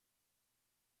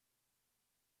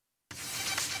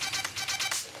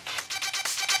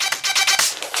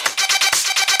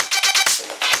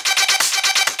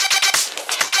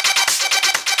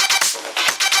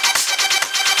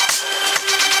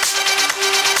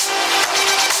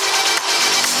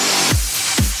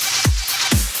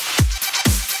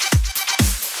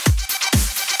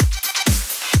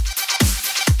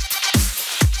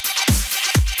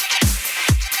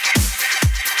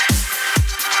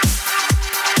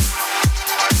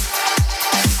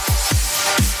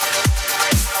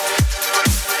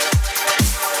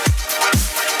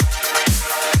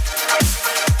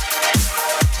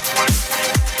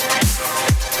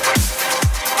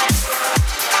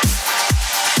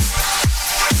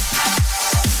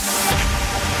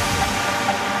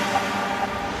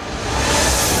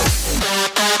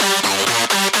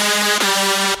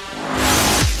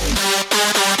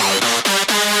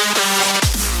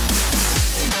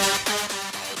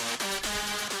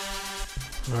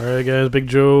All right, guys. Big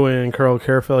Joe and Carl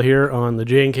Carafell here on the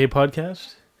J&K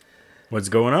podcast. What's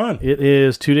going on? It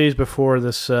is 2 days before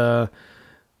this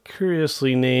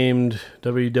curiously named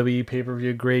WWE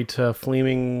pay-per-view, Great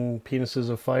Flaming Penises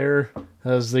of Fire,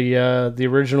 as the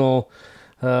original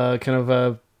kind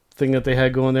of thing that they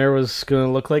had going there was going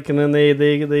to look like, and then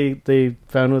they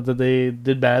found out that they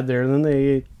did bad there, and then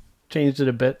they changed it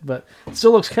a bit, but it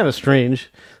still looks kind of strange,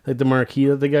 like the marquee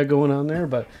that they got going on there,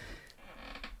 but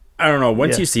I don't know.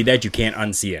 Once you see that, you can't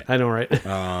unsee it. I know, right?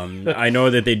 I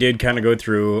know that they did kind of go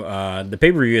through. The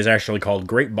pay-per-view is actually called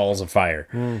Great Balls of Fire.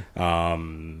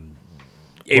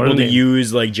 Able to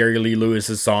use like Jerry Lee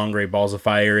Lewis's song Great Balls of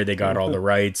Fire. They got all the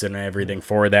rights and everything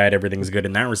for that. Everything's good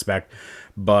in that respect.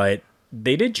 But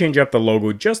they did change up the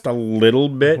logo just a little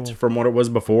bit from what it was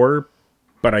before.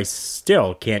 But I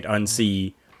still can't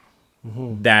unsee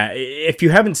that. If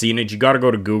you haven't seen it, you got to go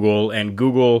to Google and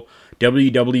Google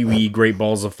WWE Great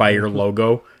Balls of Fire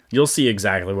logo. You'll see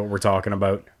exactly what we're talking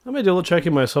about. I made a little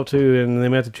checking myself too, and they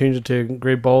might have to change it to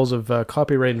Great Balls of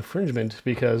Copyright Infringement,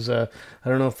 because I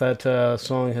don't know if that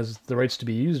song has the rights to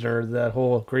be used, or that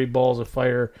whole Great Balls of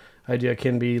Fire idea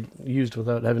can be used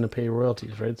without having to pay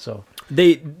royalties, right? So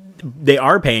they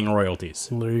are paying royalties.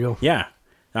 Well, there you go. Yeah.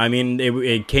 I mean,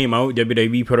 it came out,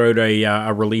 WWE put out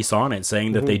a release on it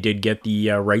saying that they did get the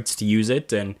rights to use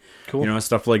it and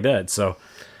stuff like that. So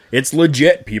it's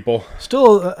legit, people.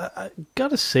 Still, I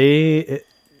gotta say,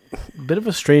 a bit of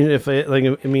a strange. I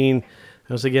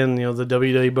was again, the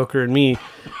WWE Booker and me.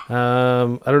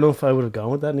 I don't know if I would have gone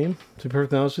with that name. To be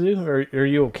perfectly honest with you, are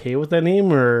you okay with that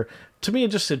name? Or to me,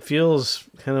 it feels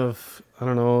kind of, I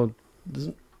don't know,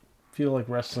 doesn't feel like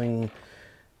wrestling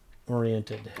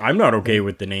oriented. I'm not okay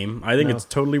with the name. I think it's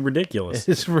totally ridiculous.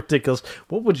 It's ridiculous.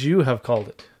 What would you have called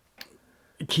it?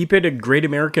 Keep it a Great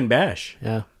American Bash.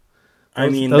 Yeah. I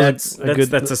mean, that's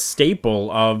a staple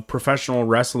of professional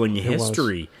wrestling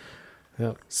history.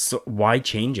 Yeah. So why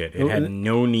change it? It had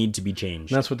no need to be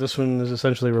changed. And that's what this one is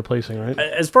essentially replacing, right?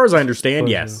 As far as I understand,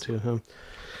 yes.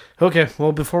 Okay,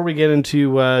 well, before we get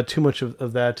into too much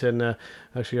of that, and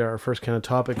actually our first kind of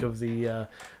topic of the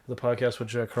podcast,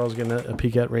 which Carl's getting a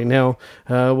peek at right now,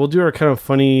 we'll do our kind of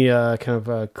funny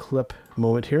clip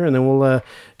moment here, and then we'll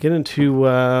get into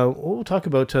we'll talk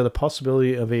about the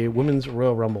possibility of a women's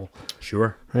Royal Rumble.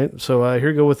 Sure. Right. So here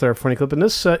we go with our funny clip, and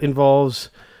this involves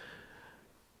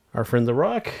our friend The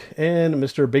Rock and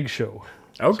Mr. Big Show.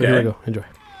 Okay. So here we go. Enjoy.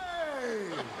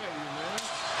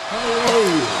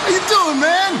 How you doing,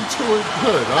 man? Doing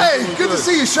good. Hey, good to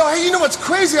see you, Shaw. Hey, you know what's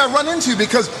crazy I run into?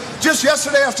 Because just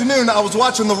yesterday afternoon, I was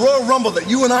watching the Royal Rumble that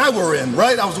you and I were in,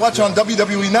 right? I was watching on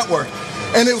WWE Network.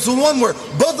 And it was the one where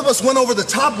both of us went over the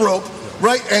top rope,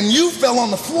 right? And you fell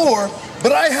on the floor,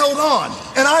 but I held on,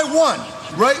 and I won,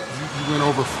 right? You went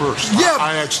over first. Yeah,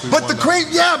 I actually but won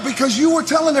because you were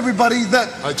telling everybody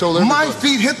that I told everybody. My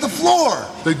feet hit the floor.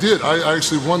 They did. I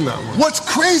actually won that one. What's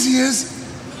crazy is,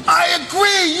 I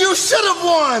agree, you should have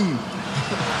won.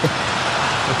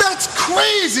 That's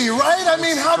crazy, right? I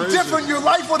mean, how different your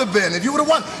life would have been if you would have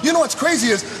won. You know what's crazy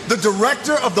is the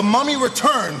director of The Mummy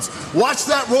Returns watched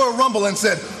that Royal Rumble and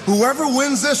said, whoever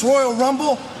wins this Royal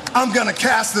Rumble, I'm going to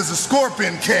cast as a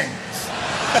Scorpion King.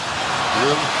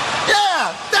 Really?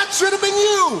 Yeah, that should have been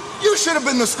you. You should have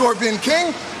been the Scorpion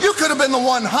King. You could have been the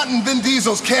one hunting Vin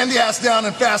Diesel's candy ass down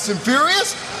in Fast and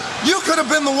Furious. You could have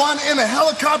been the one in a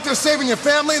helicopter saving your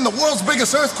family in the world's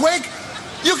biggest earthquake.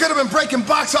 You could have been breaking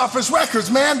box office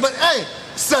records, man. But hey,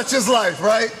 such is life,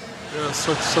 right? Yeah,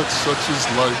 such is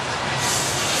life.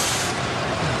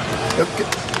 Okay.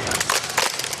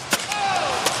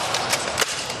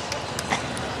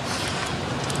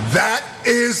 That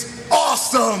is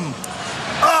awesome.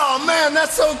 Oh man,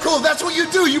 that's so cool. That's what you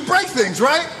do. You break things,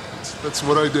 right? That's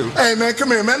what I do. Hey man, come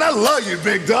here, man. I love you,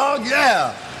 big dog.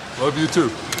 Yeah. Love you too.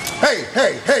 Hey.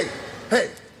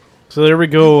 So there we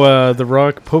go. The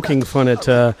Rock poking fun at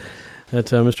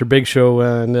Mr. Big Show,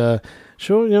 and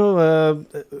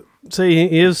say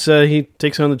he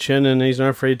takes on the chin, and he's not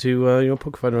afraid to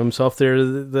poke fun at himself. There,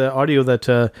 the audio that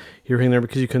you're hearing there,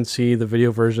 because you couldn't see the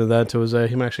video version of that, it was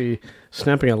him actually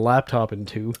snapping a laptop in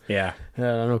two. Yeah. I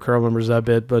don't know if Carl remembers that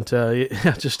bit, but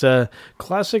just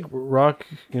classic Rock,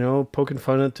 poking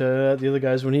fun at the other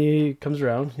guys when he comes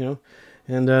around,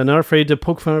 and not afraid to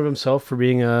poke fun of himself for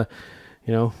being a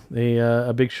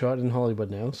big shot in Hollywood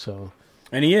now. So,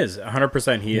 and he is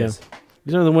 100%. He is.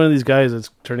 He's another one of these guys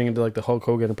that's turning into like the Hulk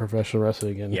Hogan of professional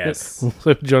wrestling again. Yes,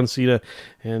 John Cena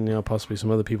and possibly some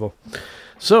other people.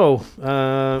 So,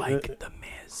 like the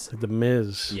Miz. The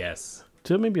Miz. Yes,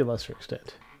 to maybe a lesser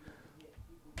extent.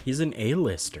 He's an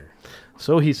A-lister.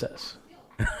 So he says.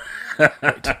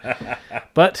 Right.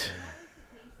 But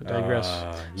I digress.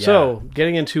 Yeah. So,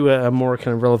 getting into a more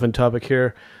kind of relevant topic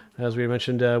here, as we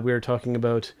mentioned, we were talking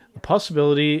about the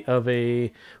possibility of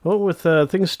with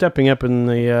things stepping up in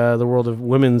the world of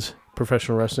women's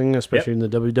professional wrestling, especially in the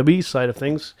WWE side of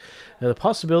things, the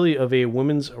possibility of a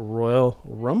women's Royal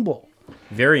Rumble.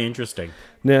 Very interesting.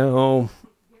 Now,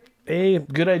 A,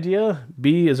 good idea.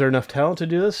 B, is there enough talent to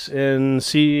do this? And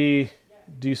C,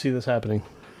 do you see this happening?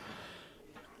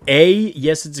 A,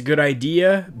 yes, it's a good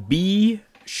idea. B,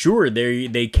 sure,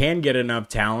 they can get enough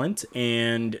talent.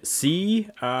 And C,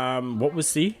 what was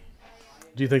C?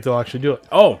 Do you think they'll actually do it?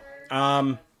 Oh,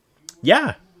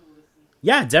 yeah.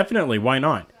 Yeah, definitely. Why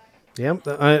not? Yeah,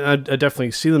 I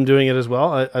definitely see them doing it as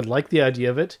well. I like the idea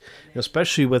of it,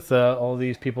 especially with all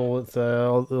these people, with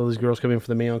all these girls coming for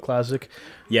the Mae Young Classic.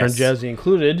 Yes. And Jazzy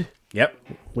included. Yep.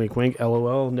 Wink, wink,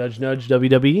 LOL, nudge, nudge,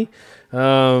 WWE.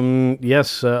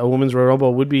 Yes, a women's Royal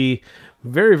Rumble would be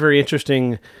very, very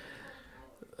interesting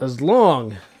as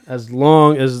long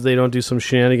as they don't do some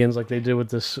shenanigans like they did with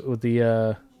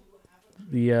the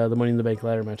Money in the Bank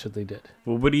ladder match that they did.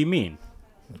 Well, what do you mean?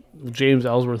 James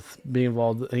Ellsworth being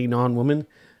involved, a non-woman,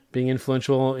 being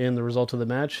influential in the result of the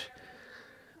match.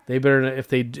 They better not, if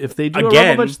they do Again, a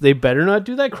Rumble match, they better not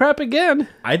do that crap again.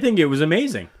 I think it was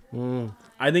amazing.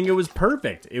 I think it was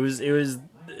perfect. It was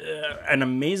an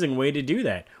amazing way to do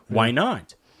that. Why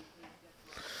not?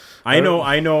 I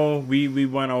know. We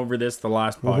went over this the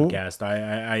last podcast.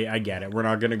 I get it. We're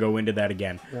not going to go into that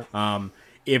again. Yeah.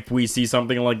 If we see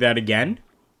something like that again,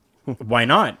 why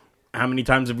not? How many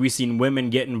times have we seen women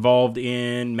get involved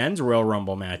in men's Royal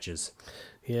Rumble matches?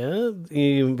 Yeah,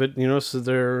 but so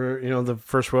they're the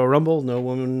first Royal Rumble, no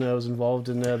woman was involved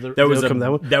in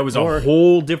that was a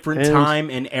whole different time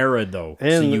and era though,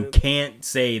 so you can't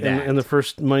say that. And the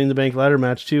first Money in the Bank ladder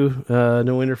match too,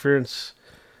 no interference.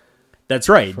 That's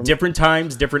right. Different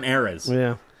times, different eras.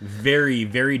 Yeah, very,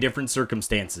 very different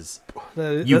circumstances.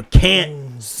 You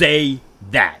can't say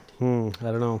that. I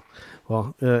don't know.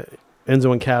 Well,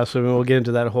 Enzo and Cass. I mean, we'll get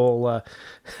into that whole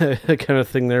kind of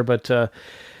thing there, but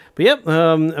yep.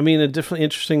 I mean, it's definitely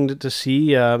interesting to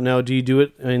see. Now, do you do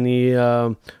it in the?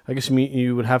 I guess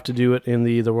you would have to do it in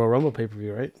the Royal Rumble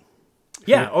pay-per-view, right?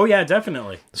 Yeah. Oh, yeah,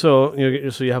 definitely. So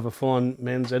so you have a full-on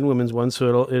men's and women's one.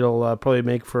 So it'll probably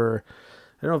make for.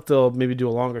 I don't know if they'll maybe do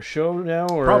a longer show now,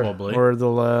 or probably, or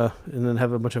they'll and then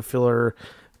have a bunch of filler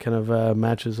kind of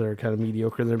matches that are kind of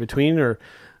mediocre there between, or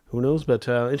who knows? But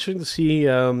interesting to see.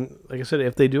 Like I said,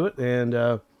 if they do it and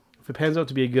if it pans out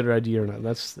to be a good idea or not,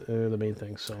 that's the main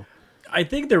thing. So I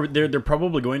think they're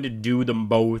probably going to do them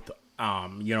both.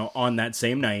 On that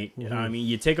same night. Mm-hmm. I mean,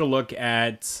 you take a look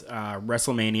at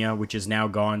WrestleMania, which is now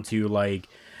gone to like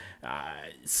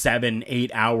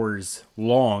 7-8 hours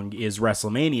long. Is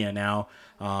WrestleMania now?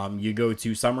 You go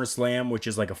to SummerSlam, which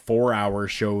is like a 4-hour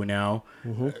show now.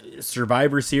 Mm-hmm.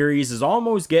 Survivor Series is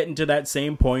almost getting to that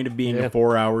same point of being a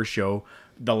 4-hour show.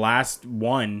 The last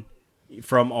one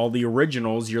from all the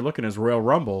originals you're looking as Royal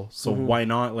Rumble, so why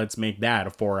not let's make that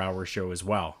a 4-hour show as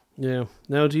well? Yeah.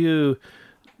 Now, do you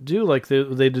do like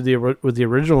they did with the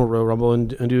original Royal Rumble and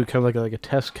do kind of like a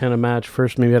test kind of match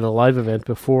first, maybe at a live event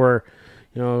before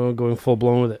going full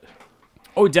blown with it?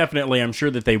 Oh, definitely. I'm sure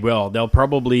that they will. They'll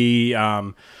probably,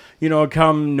 come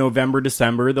November,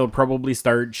 December, they'll probably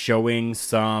start showing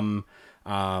some,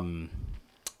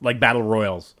 like battle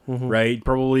royals, right?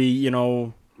 Probably,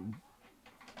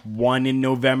 one in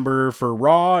November for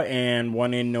Raw and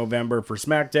one in November for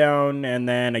SmackDown. And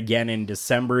then again in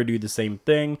December, do the same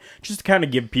thing. Just to kind of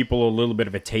give people a little bit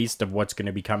of a taste of what's going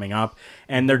to be coming up.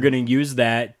 And they're going to use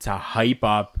that to hype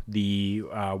up the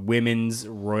women's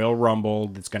Royal Rumble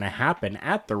that's going to happen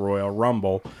at the Royal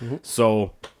Rumble.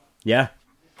 So, yeah.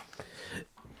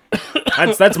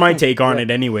 That's my take on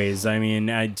it anyways. I mean,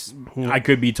 I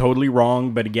could be totally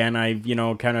wrong, but again, I've,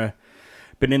 kind of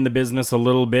been in the business a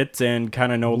little bit and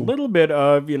kind of know a little bit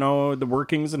of, the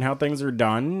workings and how things are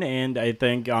done. And I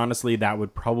think, honestly, that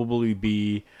would probably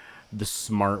be the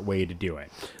smart way to do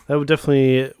it. That would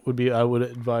definitely be, I would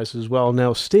advise as well.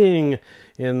 Now, staying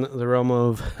in the realm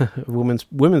of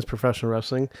women's professional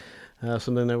wrestling,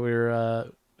 something that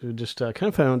we just kind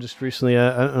of found just recently.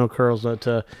 I don't know, Carl's not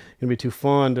going to be too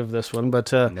fond of this one,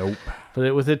 but nope.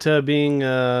 But with it being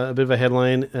a bit of a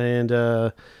headline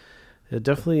and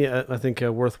definitely, I think,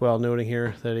 worthwhile noting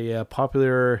here that a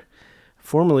popular,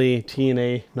 formerly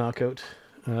TNA Knockout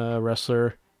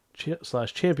wrestler /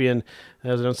 champion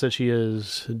has announced that she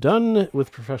is done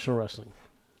with professional wrestling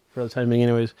for the time being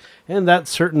anyways. And that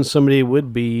certain somebody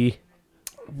would be...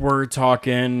 We're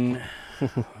talking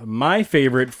My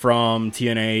favorite from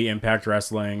TNA Impact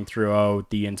Wrestling throughout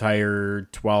the entire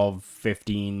 12,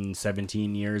 15,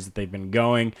 17 years that they've been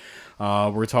going,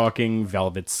 we're talking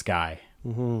Velvet Sky.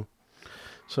 Mm-hmm.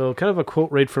 So kind of a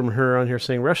quote right from her on here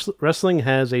saying, wrestling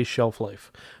has a shelf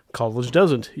life. College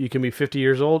doesn't. You can be 50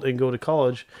 years old and go to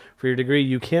college for your degree.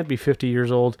 You can't be 50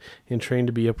 years old and train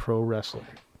to be a pro wrestler.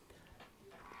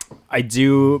 I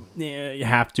do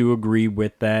have to agree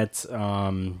with that.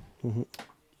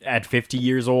 At 50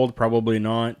 years old, probably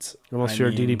not. Unless you're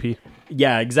a DDP.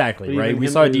 Yeah, exactly, But right? even We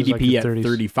him, saw a he was like DDP in at 30s.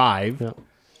 35, Yeah.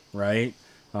 right?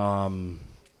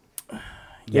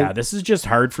 Yeah, this is just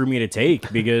hard for me to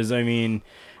take because, I mean,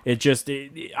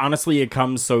 honestly, it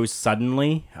comes so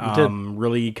suddenly.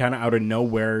 Really kind of out of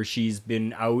nowhere. She's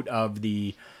been out of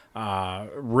the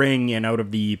ring and out of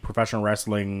the professional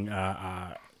wrestling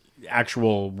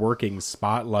actual working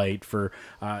spotlight for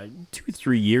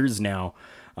 2-3 years now.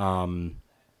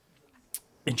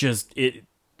 It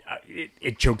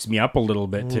chokes me up a little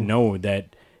bit to know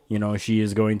that, you know, she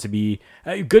is going to be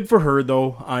good for her,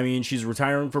 though. I mean, she's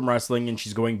retiring from wrestling and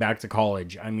she's going back to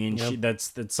college. I mean,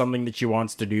 that's something that she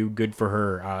wants to do. Good for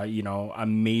her. You know,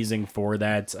 amazing for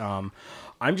that.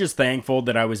 I'm just thankful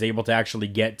that I was able to actually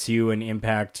get to an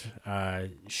Impact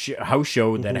house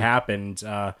show that happened.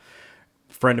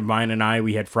 Friend of mine and I,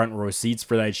 we had front row seats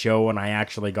for that show, and I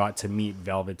actually got to meet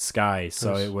Velvet Sky.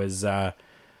 So it was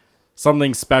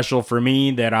something special for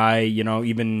me that I, you know,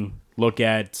 even look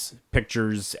at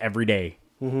pictures every day.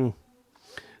 Mm-hmm.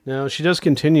 Now, she does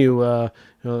continue. It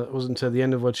wasn't until the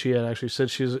end of what she had actually said.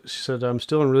 She said, I'm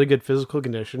still in really good physical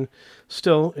condition,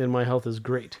 still, and my health is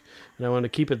great. And I want to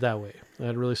keep it that way. I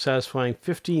had a really satisfying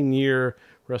 15-year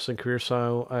wrestling career,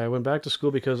 so I went back to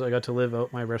school because I got to live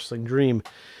out my wrestling dream.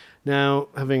 Now,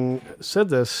 having said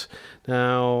this,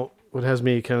 what has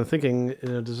me kind of thinking,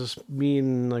 does this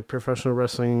mean like professional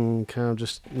wrestling kind of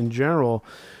just in general?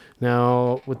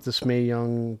 Now, with this Mae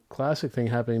Young Classic thing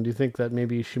happening, do you think that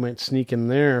maybe she might sneak in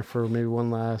there for maybe one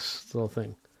last little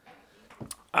thing?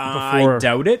 I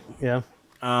doubt it. Yeah.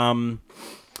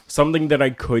 Something that I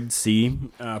could see,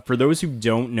 for those who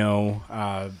don't know,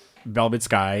 Velvet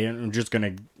Sky, and I'm just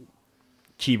going to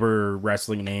keep her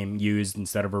wrestling name used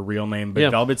instead of her real name, but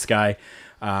Velvet Sky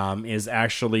is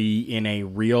actually in a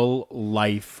real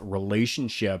life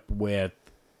relationship with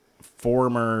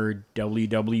former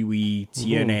WWE,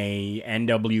 TNA,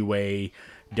 NWA,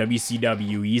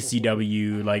 WCW,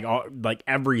 ECW, like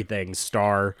everything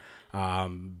star,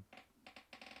 Bubba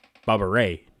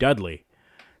Ray Dudley.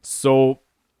 So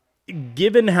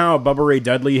given how Bubba Ray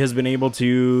Dudley has been able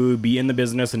to be in the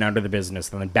business and out of the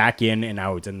business, and then back in and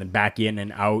out, and then back in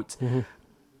and out,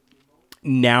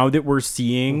 now that we're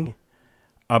seeing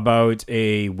about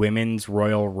a women's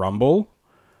Royal Rumble,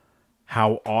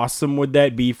 how awesome would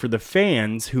that be for the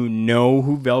fans who know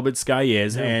who Velvet Sky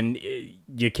is? Yeah. And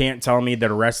you can't tell me that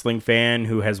a wrestling fan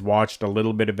who has watched a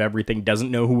little bit of everything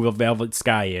doesn't know who Velvet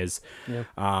Sky is. Yeah.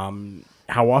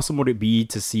 How awesome would it be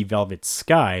to see Velvet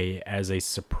Sky as a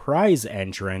surprise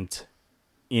entrant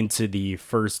into the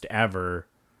first ever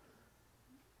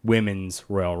women's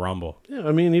Royal Rumble? Yeah,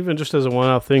 I mean, even just as a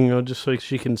one-off thing, just so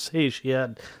she can say she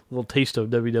had a little taste of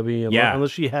WWE.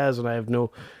 Unless she has, and I have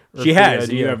no She has, idea.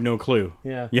 and you have no clue.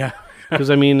 Yeah. Yeah. Because,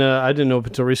 I mean, I didn't know up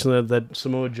until recently that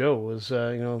Samoa Joe was,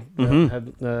 there's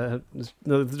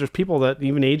people that,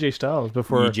 even AJ Styles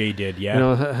before. AJ did,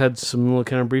 yeah. Had some little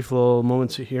kind of brief little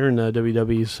moments here in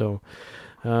WWE. So,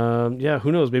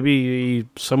 who knows? Maybe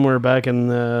somewhere back in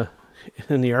the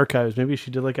archives, maybe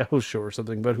she did like a house show or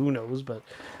something, but who knows? But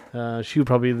she would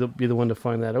probably be the one to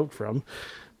find that out from.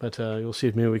 But you'll see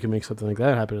if maybe we can make something like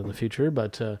that happen in the future.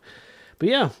 But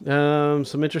yeah,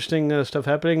 some interesting stuff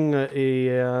happening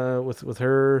with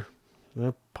her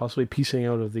possibly piecing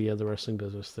out of the wrestling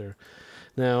business there.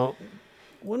 Now,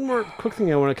 one more quick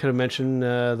thing I want to kind of mention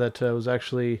that was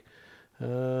actually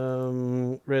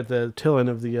right at the tail end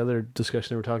of the other discussion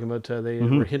they were talking about. They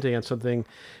were hinting at something,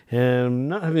 and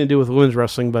not having to do with women's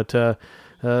wrestling, but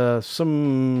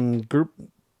some group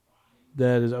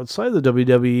that is outside the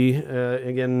WWE.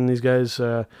 Again, these guys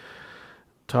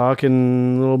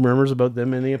talking little murmurs about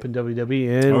them ending up in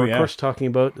WWE, and of course talking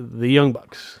about the Young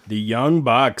Bucks. The Young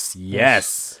Bucks,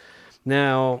 yes.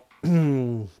 Now,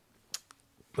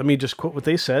 let me just quote what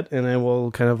they said, and then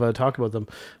we'll kind of talk about them.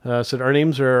 Said, our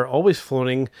names are always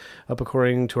floating up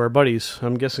according to our buddies.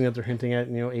 I'm guessing that they're hinting at,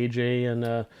 AJ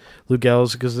and Luke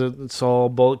Gallows, because it's all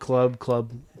Bullet Club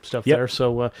stuff there.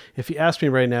 So if you ask me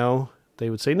right now, they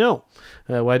would say no.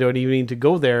 Why do I even need to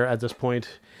go there at this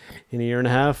point? in a year and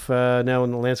a half, now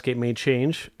when the landscape may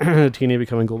change, TNA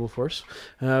becoming Global Force,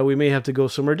 we may have to go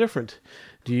somewhere different.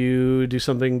 Do you do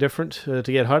something different to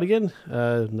get hot again?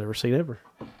 Never say never.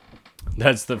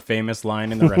 That's the famous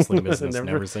line in the wrestling business.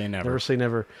 Never say never. Never say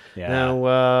never. Yeah.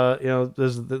 Now,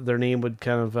 their name would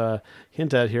kind of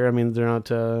hint at here. I mean, they're not.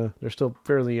 They're still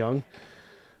fairly young,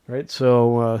 right?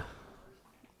 So,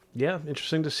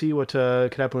 interesting to see what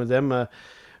could happen with them.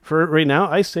 For right now,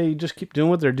 I say just keep doing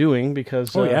what they're doing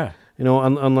because,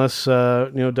 unless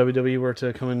WWE were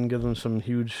to come and give them some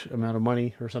huge amount of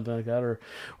money or something like that,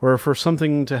 or for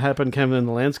something to happen kind of in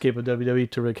the landscape of WWE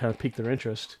to really kind of pique their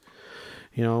interest.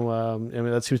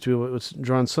 That seems to be what's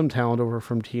drawn some talent over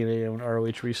from TNA and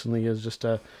ROH recently is just,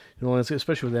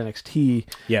 especially with NXT.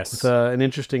 Yes. With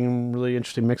an really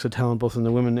interesting mix of talent, both in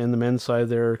the women and the men's side.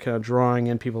 They're kind of drawing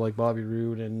in people like Bobby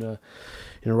Roode and,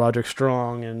 Roderick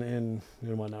Strong and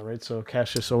whatnot, right? So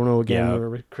Cassius Ohno again,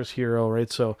 or Chris Hero, right?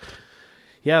 So,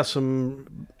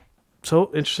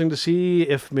 so interesting to see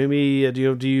if maybe, if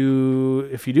you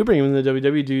do bring him in the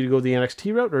WWE, do you go the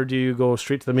NXT route or do you go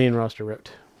straight to the main roster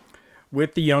route?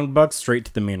 With the Young Bucks, straight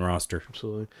to the main roster.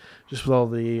 Absolutely. Just with all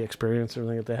the experience and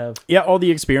everything that they have. Yeah, all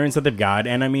the experience that they've got.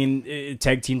 And,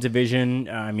 tag team division,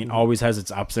 always has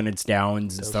its ups and its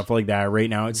downs and stuff like that. Right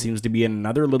now, it seems to be in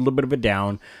another little bit of a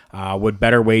down. What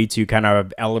better way to kind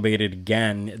of elevate it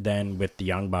again than with the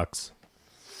Young Bucks?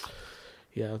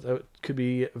 Yeah, that could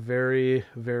be very,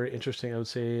 very interesting, I would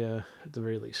say, at the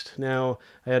very least. Now,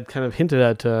 I had kind of hinted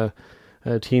at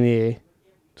TNA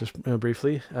just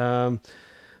briefly.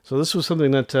 So this was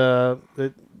something that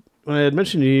when I had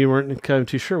mentioned to you weren't kind of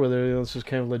too sure whether this was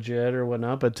kind of legit or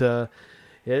whatnot, but it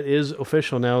is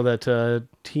official now that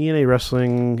TNA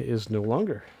Wrestling is no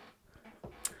longer.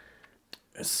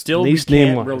 Still, we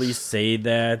can't really say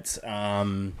that.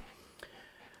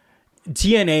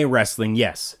 TNA Wrestling,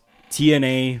 yes.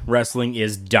 TNA Wrestling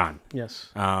is done. Yes.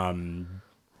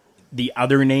 The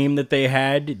other name that they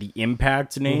had, the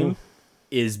Impact name,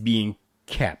 is being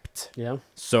kept. Yeah.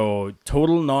 So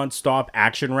Total Nonstop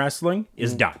Action Wrestling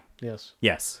is done. Yes.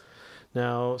 Yes.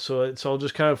 Now, so it's all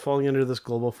just kind of falling under this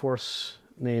Global Force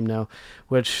name now,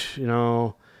 which,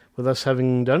 with us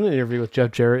having done an interview with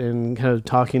Jeff Jarrett and kind of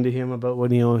talking to him about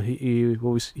what, he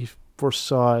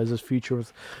foresaw as his future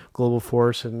with Global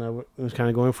Force and was kind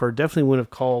of going for, definitely wouldn't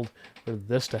have called for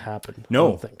this to happen. No. I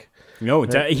don't think. No,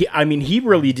 he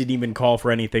really didn't even call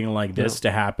for anything like this to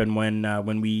happen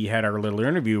when we had our little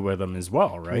interview with him as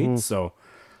well, right? Mm-hmm. So,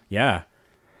 yeah.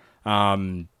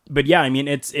 But yeah,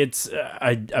 it's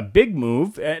a big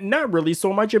move. Not really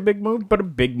so much a big move, but a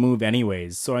big move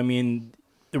anyways. So,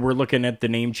 we're looking at the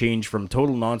name change from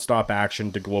Total Nonstop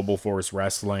Action to Global Force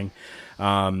Wrestling.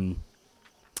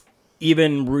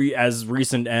 Even as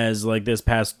recent as like this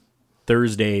past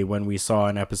Thursday when we saw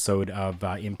an episode of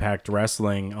Impact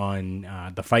Wrestling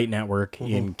on the Fight Network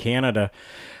in Canada,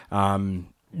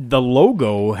 the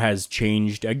logo has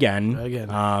changed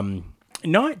again.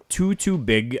 Not too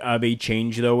big of a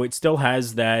change, though. It still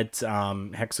has that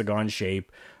hexagon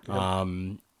shape.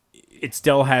 Yep. It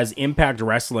still has Impact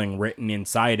Wrestling written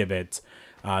inside of it.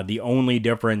 The only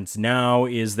difference now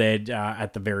is that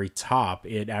at the very top,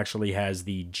 it actually has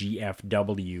the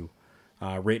GFW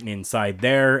written inside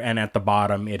there, and at the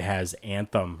bottom it has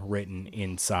Anthem written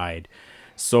inside.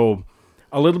 So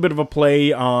a little bit of a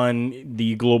play on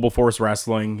the Global Force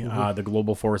Wrestling, the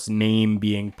Global Force name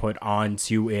being put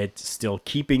onto it, still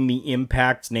keeping the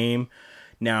Impact name.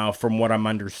 Now, from what I'm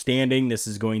understanding, this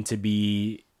is going to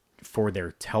be for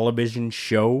their television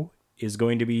show, is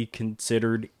going to be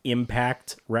considered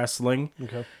Impact Wrestling.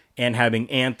 Okay. And having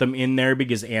Anthem in there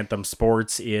because Anthem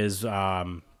Sports is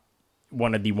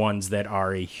one of the ones that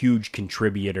are a huge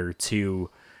contributor to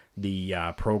the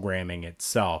programming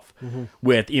itself.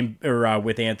 With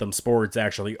Anthem Sports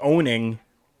actually owning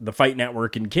the Fight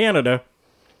Network in Canada,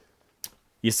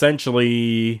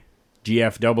 essentially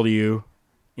GFW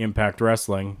Impact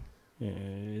Wrestling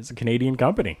is a Canadian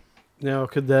company. Now,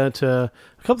 could that a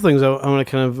couple things I want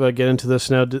to kind of get into this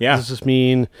now. Does this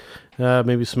mean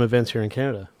maybe some events here in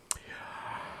Canada?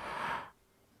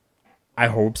 I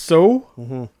hope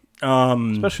so.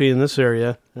 Especially in this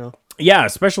area. Yeah,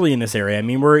 especially in this area.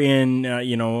 We're in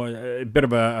a bit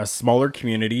of a smaller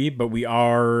community, but we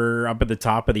are up at the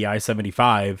top of the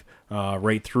I-75,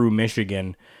 right through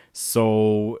Michigan.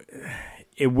 So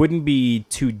it wouldn't be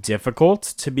too difficult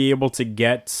to be able to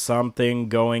get something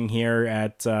going here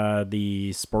at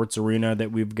the sports arena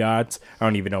that we've got. I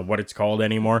don't even know what it's called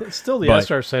anymore. It's still the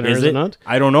SR Center, is it not?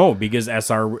 I don't know, because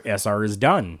SR is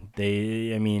done.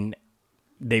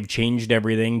 they've changed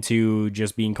everything to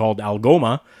just being called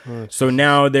Algoma. So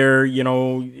now they're,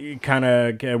 kind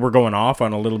of, we're going off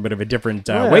on a little bit of a different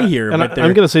way here. And but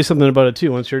I'm going to say something about it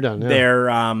too once you're done. Yeah.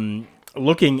 They're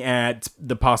looking at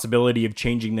the possibility of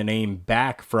changing the name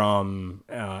back from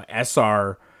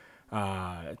SR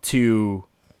to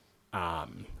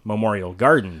Memorial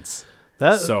Gardens.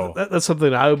 That's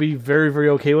something I would be very, very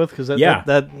okay with, because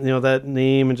that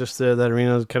name and just that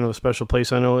arena is kind of a special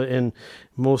place. I know, and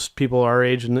most people our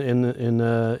age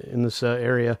in this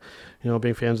area,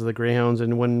 being fans of the Greyhounds,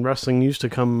 and when wrestling used to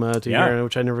come to here,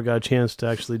 which I never got a chance to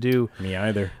actually do. Me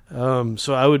either.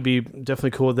 So I would be definitely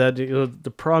cool with that.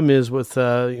 The problem is with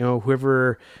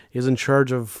whoever is in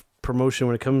charge of promotion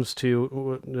when it comes to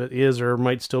what is or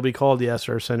might still be called the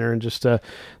SR Center, and just the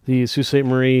Sault Ste.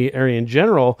 Marie area in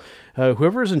general,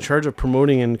 whoever is in charge of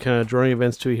promoting and kind of drawing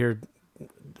events to here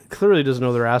clearly doesn't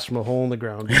know their ass from a hole in the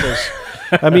ground, because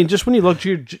I mean, just when you look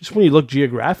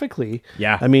geographically,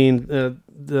 I mean,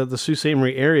 the Sault Ste.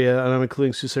 Marie area, and I'm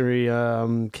including Sault Ste. Marie,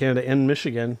 Canada and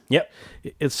Michigan. Yep,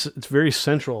 it's very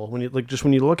central. When you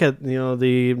look at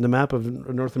the map of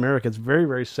North America, it's very,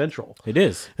 very central. It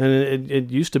is, and it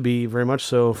used to be very much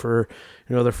so for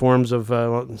other forms of.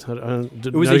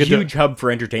 It was a huge hub for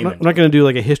entertainment. I'm not going to do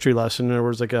like a history lesson. There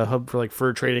was like a hub for like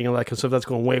fur trading and all that kind of stuff. That's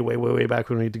going way, way, way, way back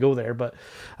when we need to go there. But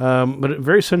a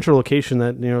very central location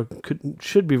that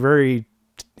should be very.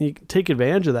 You take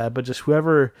advantage of that, but just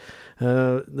whoever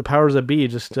the powers that be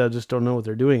just don't know what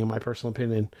they're doing, in my personal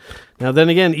opinion. Now, then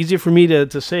again, easier for me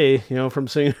to say, from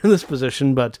sitting in this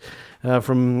position, but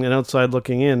from an outside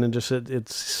looking in, and just it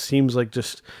seems like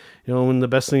just when the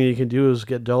best thing you can do is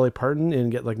get Dolly Parton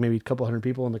and get like maybe a couple hundred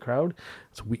people in the crowd,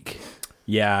 it's weak.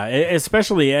 Yeah,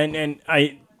 especially and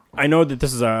I know that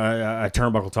this is a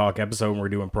Turnbuckle Talk episode and we're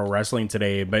doing pro wrestling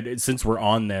today, but since we're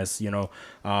on this,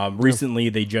 recently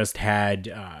they just had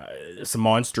some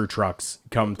monster trucks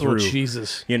come through. Oh,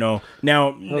 Jesus. Now,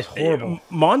 that was horrible.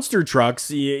 Monster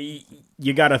trucks, you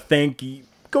got to think,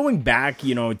 going back,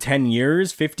 10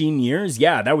 years, 15 years,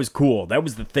 yeah, that was cool. That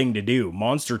was the thing to do.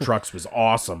 Monster trucks was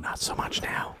awesome. Not so much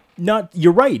now.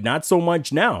 You're right, not so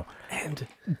much now. And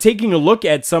taking a look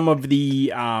at some of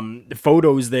the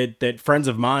photos that friends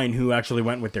of mine who actually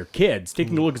went with their kids,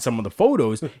 taking a look at some of the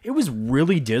photos, it was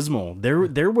really dismal.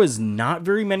 There was not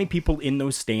very many people in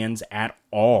those stands at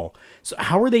all. So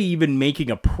how are they even making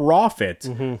a profit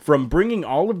from bringing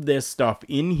all of this stuff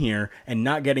in here and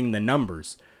not getting the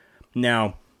numbers?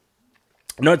 Now,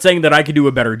 I'm not saying that I could do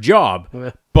a better job,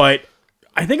 but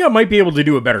I think I might be able to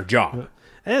do a better job.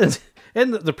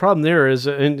 And the problem there is,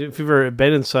 and if you've ever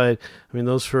been inside, I mean,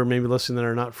 those who are maybe listening that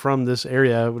are not from this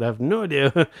area would have no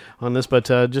idea on this, but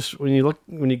just when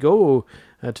you go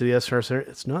to the SR Center,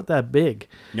 it's not that big.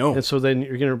 No. And so then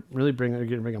you're going to really bring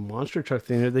a monster truck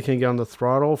thing. They can get on the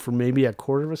throttle for maybe a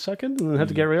quarter of a second and then have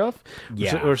to get right off.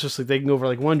 Yeah. Or it's just like they can go for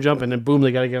like one jump and then boom,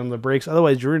 they got to get on the brakes.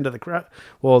 Otherwise, you're into the crowd.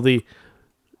 Well, the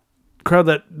crowd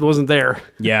that wasn't there.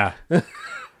 Yeah.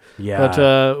 Yeah, but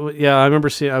I remember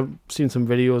I've seen some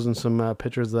videos and some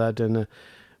pictures of that, and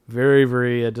very,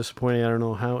 very disappointing. I don't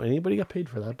know how anybody got paid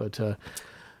for that, but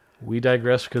we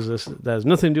digress, because that has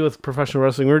nothing to do with professional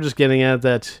wrestling. We're just getting at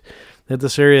that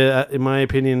this area, in my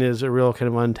opinion, is a real kind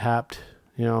of untapped.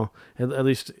 At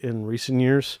least in recent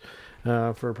years,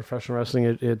 for professional wrestling.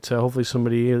 It hopefully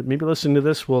somebody maybe listening to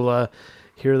this will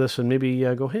hear this and maybe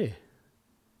go, hey,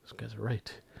 those guys are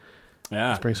right.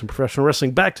 Yeah, let's bring some professional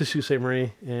wrestling back to Sault Ste.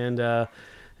 Marie and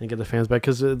get the fans back,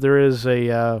 because there's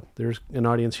an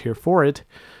audience here for it.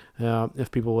 If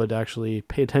people would actually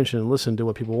pay attention and listen to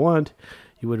what people want,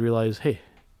 you would realize, hey,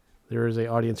 there is an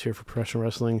audience here for professional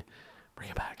wrestling. Bring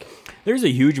it back. There's a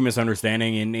huge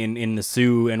misunderstanding in the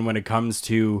Sioux, and when it comes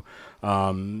to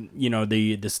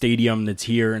the stadium that's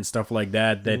here and stuff like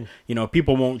that,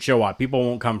 people won't show up, people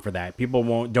won't come for that,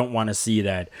 people don't want to see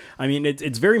that. I mean,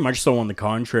 it's very much so on the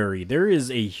contrary. There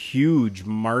is a huge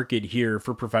market here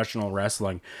for professional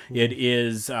wrestling. It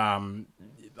is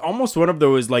almost one of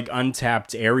those like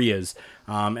untapped areas.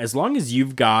 As long as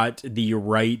you've got the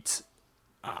right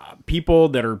people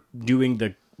that are doing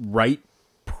the right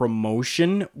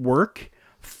promotion work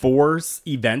for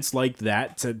events like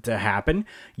that to happen,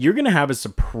 you're going to have a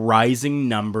surprising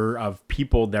number of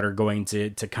people that are going to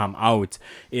come out.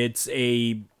 Sault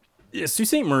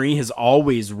Ste. Marie has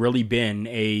always really been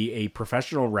a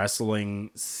professional wrestling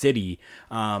city,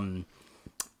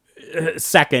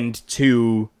 second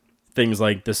to things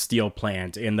like the steel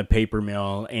plant and the paper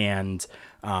mill and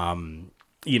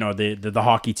the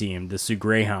hockey team, the Sioux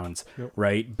Greyhounds, yep.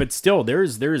 Right? But still,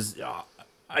 there's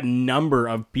a number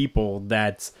of people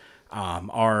that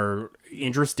are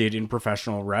interested in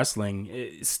professional wrestling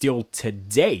still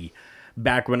today.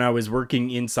 back when I was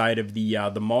working inside of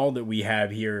the mall that we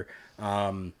have here,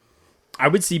 I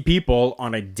would see people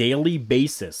on a daily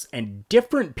basis, and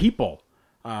different people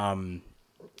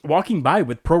walking by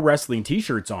with pro wrestling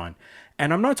t-shirts on.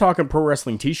 And I'm not talking pro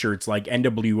wrestling t-shirts like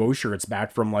NWO shirts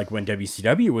back from like when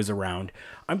WCW was around.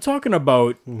 I'm talking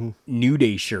about New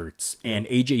Day shirts and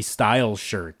AJ Styles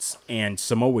shirts and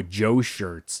Samoa Joe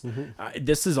shirts.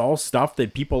 This is all stuff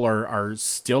that people are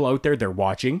still out there. They're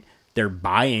watching. They're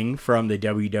buying from the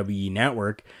WWE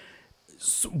network.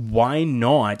 So why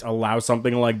not allow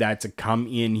something like that to come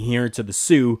in here to the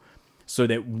Sioux so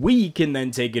that we can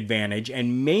then take advantage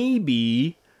and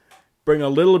maybe bring a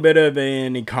little bit of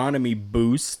an economy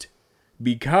boost,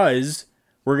 because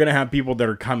we're going to have people that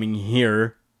are coming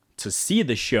here to see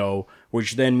the show,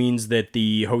 which then means that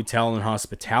the hotel and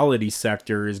hospitality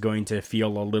sector is going to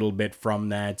feel a little bit from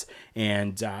that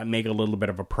and make a little bit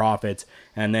of a profit.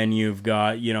 And then you've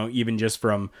got, even just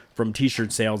from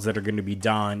t-shirt sales that are going to be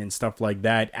done and stuff like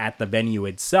that at the venue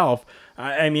itself.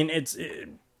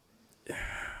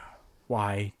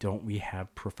 Why don't we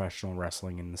have professional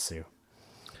wrestling in the Sioux?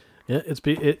 Yeah,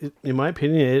 in my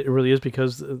opinion, it really is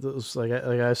because those, like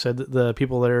I said, the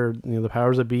people that are, the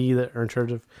powers that be that are in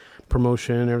charge of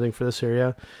promotion and everything for this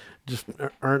area just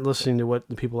aren't listening to what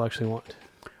the people actually want.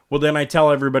 Well, then I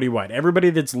tell everybody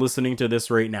that's listening to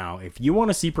this right now, if you want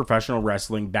to see professional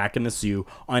wrestling back in the Sioux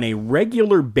on a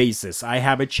regular basis, I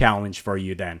have a challenge for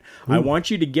you then. I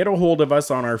want you to get a hold of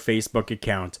us on our Facebook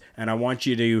account, and I want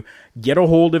you to get a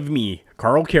hold of me,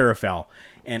 Carl Carafel.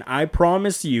 And I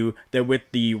promise you that with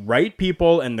the right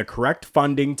people and the correct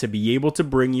funding to be able to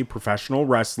bring you professional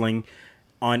wrestling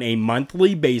on a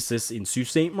monthly basis in Sault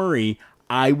Ste. Marie,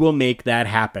 I will make that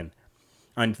happen.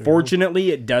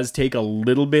 Unfortunately, it does take a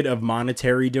little bit of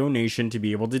monetary donation to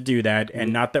be able to do that.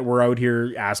 And not that we're out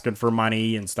here asking for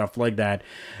money and stuff like that,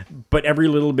 but every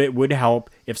little bit would help.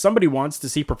 If somebody wants to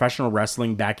see professional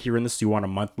wrestling back here in the Sioux on a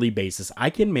monthly basis, I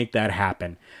can make that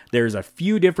happen. There's a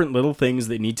few different little things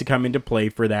that need to come into play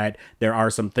for that. There are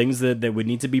some things that would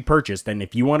need to be purchased. And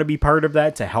if you want to be part of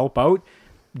that to help out,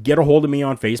 get a hold of me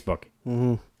on Facebook.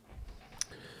 Mm-hmm.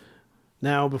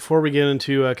 Now, before we get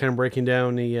into kind of breaking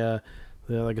down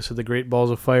like I said, the Great Balls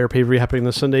of Fire pay-per-view happening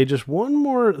this Sunday. Just one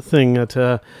more thing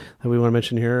that we want to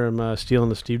mention here. I'm stealing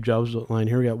the Steve Jobs line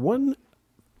here. We got one,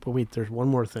 but wait, there's one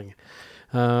more thing.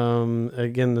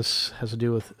 Again, this has to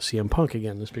do with CM Punk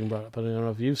again. This being brought up. I don't know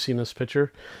if you've seen this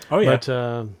picture. Oh yeah. But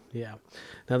yeah.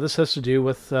 Now this has to do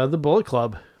with the Bullet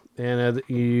Club, and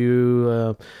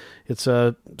it's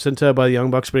sent by the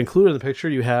Young Bucks. But included in the picture,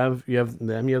 you have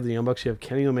them. You have the Young Bucks. You have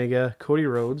Kenny Omega, Cody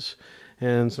Rhodes,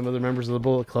 and some other members of the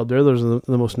Bullet Club there. Those are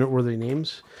the most noteworthy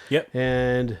names. Yep.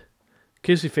 And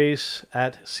kissy face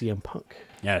at CM Punk.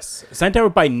 Yes. Sent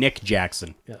out by Nick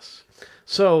Jackson. Yes.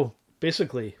 So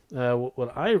basically,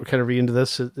 what I kind of read into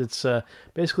this, it's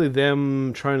basically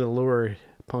them trying to lure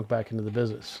Punk back into the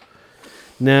business.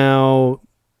 Now,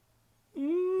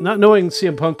 not knowing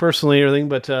CM Punk personally or anything,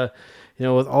 but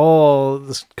with all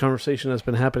this conversation that's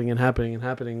been happening,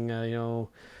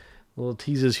 little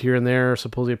teases here and there,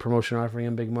 supposedly a promotion offering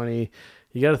him big money.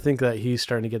 You got to think that he's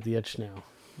starting to get the itch now,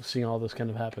 seeing all this kind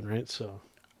of happen, right? So,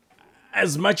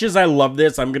 as much as I love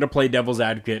this, I'm gonna play devil's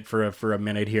advocate for a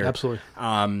minute here. Absolutely.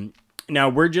 Now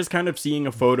we're just kind of seeing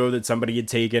a photo that somebody had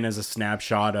taken as a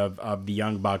snapshot of the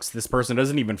Young Bucks. This person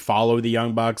doesn't even follow the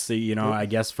Young Bucks. I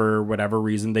guess for whatever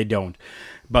reason they don't.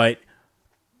 But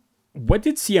what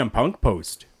did CM Punk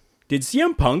post? Did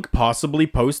CM Punk possibly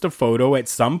post a photo at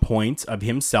some point of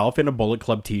himself in a Bullet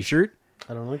Club t-shirt?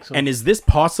 I don't think so. And is this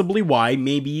possibly why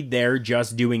maybe they're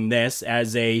just doing this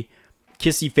as a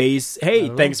kissy face, hey,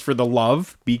 thanks for the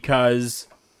love, because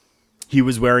he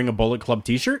was wearing a Bullet Club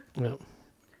t-shirt? No.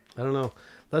 I don't know.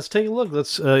 Let's take a look.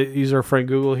 Let's use our friend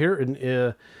Google here.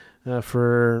 And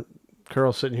for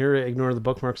Carl sitting here, ignore the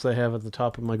bookmarks that I have at the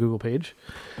top of my Google page.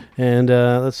 And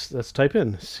let's type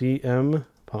in CM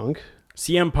Punk.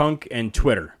 CM Punk and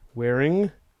Twitter.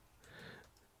 Wearing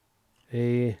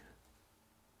a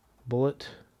Bullet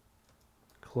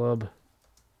Club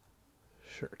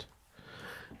shirt.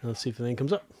 Now let's see if the name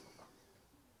comes up.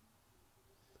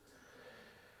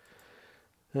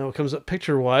 Now it comes up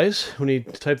picture-wise when you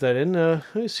type that in.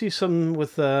 I see some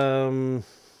with Finn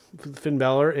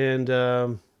Balor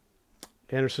and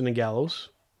Anderson and Gallows.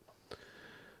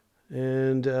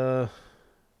 And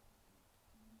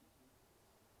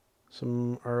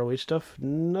some ROH stuff.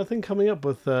 Nothing coming up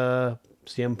with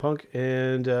CM Punk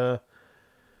and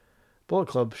Bullet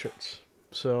Club shirts.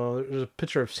 So there's a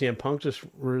picture of CM Punk just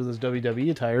with his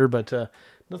WWE attire, but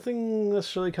nothing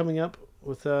necessarily coming up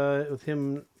with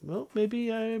him. Well,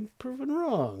 maybe I'm proven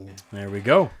wrong. There we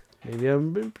go. Maybe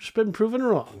I've just been proven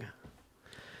wrong.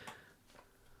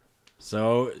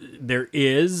 So there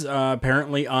is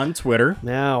apparently on Twitter.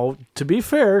 Now, to be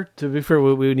fair,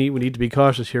 we need to be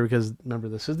cautious here because remember,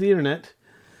 this is the internet.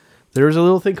 There's a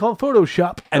little thing called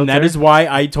Photoshop, And that is why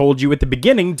I told you at the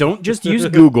beginning, don't just use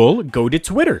Google, go to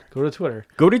Twitter. Go to Twitter.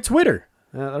 Go to Twitter.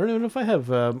 I don't even know if I have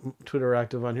Twitter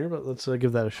active on here, but let's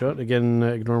give that a shot. Again,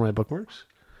 ignore my bookmarks.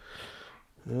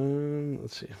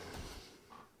 Let's see.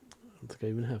 I don't think I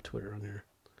even have Twitter on here.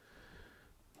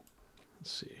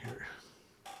 Let's see here.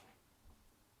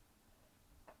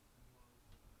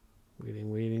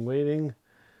 Waiting.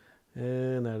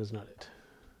 And that is not it.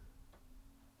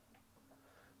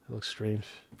 That looks strange.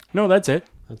 No, that's it.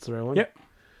 That's the right one? Yep.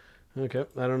 Okay.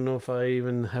 I don't know if I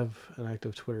even have an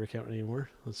active Twitter account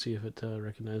anymore. Let's see if it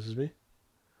recognizes me.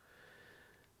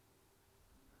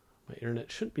 My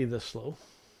internet shouldn't be this slow.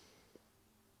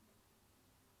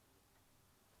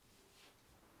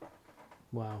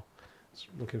 Wow. It's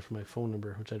looking for my phone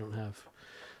number, which I don't have.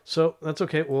 So that's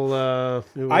okay. Well,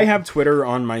 I have Twitter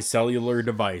on my cellular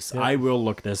device. Yeah. I will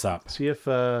look this up. See if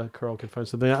Carl can find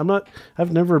something.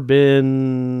 I've never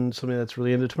been somebody that's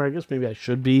really into Twitter. I guess maybe I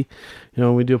should be.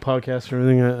 When we do a podcast or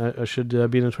anything, I should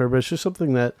be into Twitter. But it's just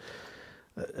something that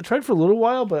I tried for a little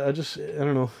while, but I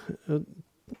don't know.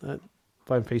 I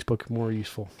find Facebook more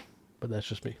useful, but that's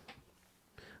just me.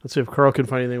 Let's see if Carl can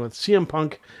find anything with CM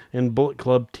Punk and Bullet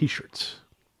Club t-shirts.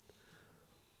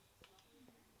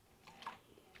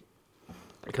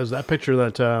 Because that picture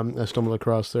that I stumbled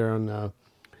across there on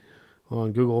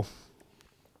Google,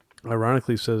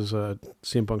 ironically says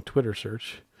CM Punk Twitter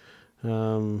search.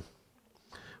 When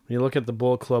you look at the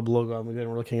Bullet Club logo, again,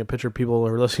 we're looking at a picture. People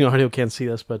who are listening to audio can't see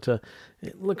this, but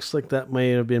it looks like that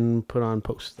may have been put on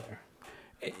post there.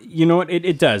 You know what?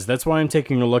 It does. That's why I'm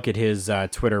taking a look at his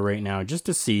Twitter right now, just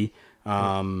to see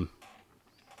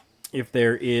if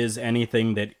there is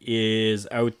anything that is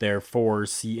out there for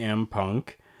CM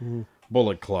Punk. Mm-hmm.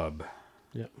 Bullet Club.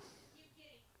 Yeah.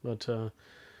 But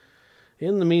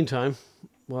in the meantime,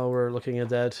 while we're looking at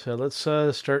that, let's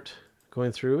start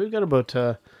going through. We've got about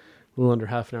a little under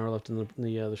half an hour left in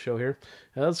the show here.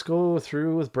 Let's go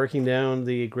through with breaking down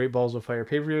the Great Balls of Fire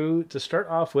pay-per-view. To start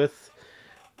off with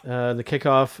the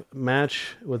kickoff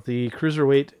match with the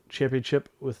Cruiserweight Championship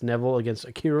with Neville against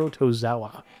Akira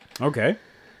Tozawa. Okay.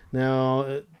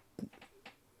 Now,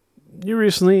 you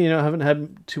recently, haven't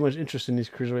had too much interest in these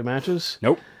cruiserweight matches.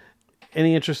 Nope.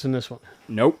 Any interest in this one?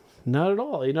 Nope. Not at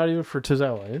all. Not even for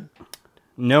Tozawa, eh?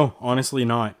 No, honestly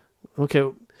not. Okay.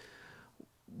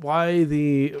 Why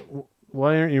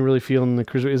aren't you really feeling the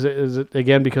cruiserweight? Is it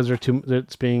again because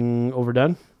it's being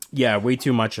overdone? Yeah, way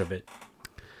too much of it.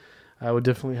 I would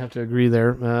definitely have to agree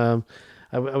there.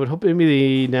 I would hope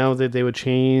maybe now that they would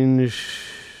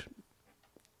change.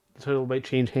 The title might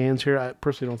change hands here. I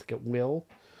personally don't think it will.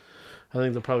 I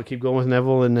think they'll probably keep going with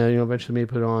Neville and eventually maybe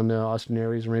put on Austin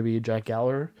Aries or maybe Jack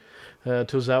Gallagher.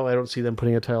 Tozawa, I don't see them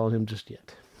putting a title on him just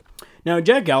yet. Now,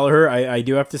 Jack Gallagher, I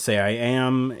do have to say, I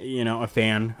am a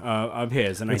fan of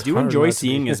his, and I do enjoy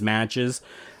seeing his matches.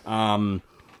 And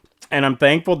I'm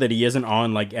thankful that he isn't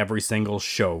on like every single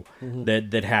show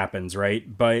that happens,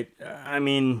 right? But I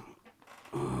mean,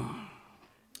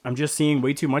 I'm just seeing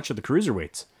way too much of the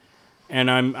cruiserweights. And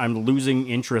I'm losing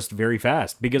interest very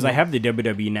fast because I have the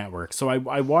WWE Network. So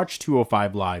I watch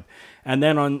 205 Live. And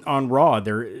then on Raw,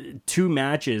 there are 2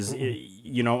 matches,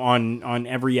 on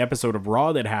every episode of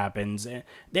Raw that happens.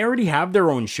 They already have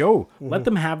their own show. Let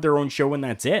them have their own show and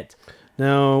that's it.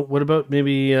 Now, what about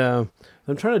maybe... I'm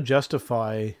trying to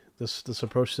justify this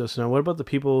approach to this. Now, what about the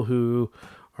people who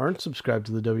aren't subscribed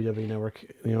to the WWE Network?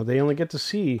 They only get to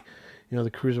see, the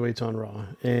cruiserweights on Raw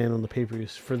and on the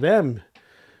pay-per-views. For them...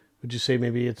 Would you say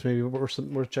maybe it's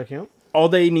worth checking out? All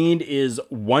they need is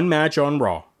one match on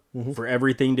Raw for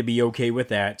everything to be okay with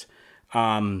that.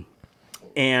 Yeah,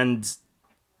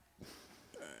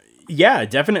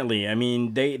 definitely. I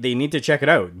mean, they need to check it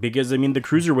out because, the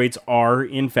cruiserweights are,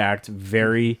 in fact,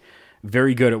 very,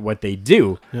 very good at what they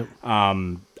do. Yep.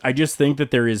 I just think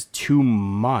that there is too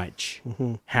much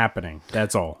happening.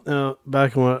 That's all. Now,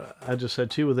 back on what I just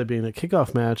said, too, with it being a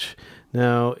kickoff match,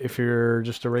 now, if you're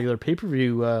just a regular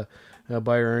pay-per-view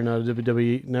buyer and a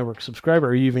WWE Network subscriber,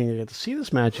 are you even going to get to see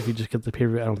this match if you just get the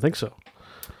pay-per-view? I don't think so.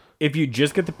 If you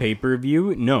just get the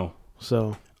pay-per-view, no.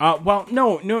 So?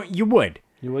 No, you would.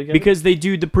 You would get because they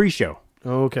do the pre-show.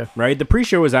 Oh, okay. Right? The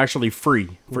pre-show is actually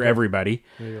free for everybody.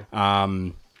 There you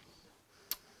go.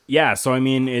 Yeah, so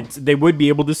they would be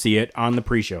able to see it on the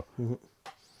pre-show. Mm-hmm.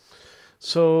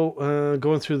 So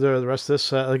going through the rest of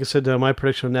this, like I said, my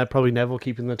prediction on that, probably Neville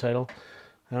keeping the title.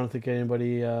 I don't think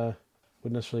anybody would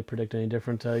necessarily predict any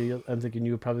different. I'm thinking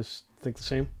you would probably think the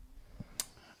same.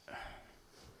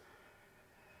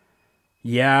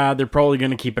 Yeah, they're probably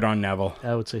going to keep it on Neville.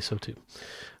 I would say so too.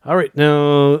 All right,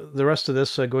 now the rest of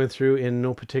this going through in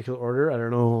no particular order. I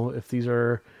don't know if these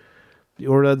are the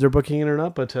order that they're booking in or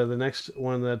not, but the next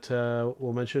one that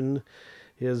we'll mention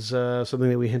is something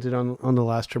that we hinted on the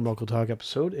last Turnbuckle Talk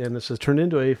episode, and this has turned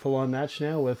into a full-on match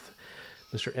now with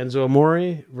Mr. Enzo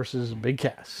Amore versus Big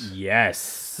Cass.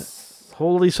 Yes.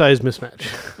 Holy size mismatch.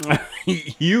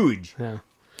 Huge. Yeah.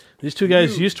 These two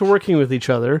guys used to working with each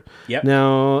other. Yep.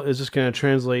 Now, is this going to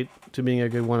translate to being a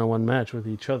good one-on-one match with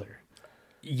each other?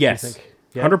 Yes.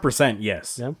 Yeah. 100%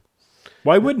 yes. Yeah.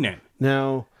 Why wouldn't it?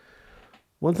 Now,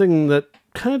 one thing that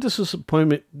kind of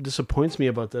disappoints me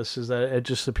about this is that it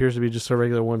just appears to be just a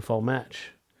regular one-fall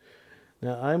match.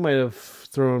 Now, I might have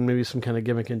thrown maybe some kind of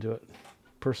gimmick into it,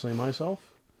 personally myself.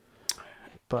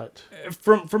 But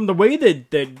from the way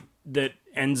that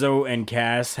Enzo and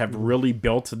Cass have really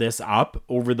built this up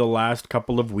over the last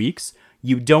couple of weeks,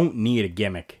 you don't need a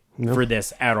gimmick for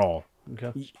this at all.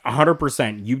 Okay.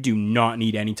 100%. You do not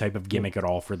need any type of gimmick at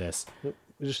all for this. You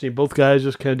just need both guys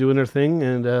just kind of doing their thing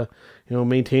and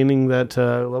maintaining that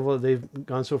level that they've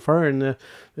gone so far. And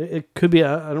it could be,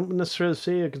 I don't necessarily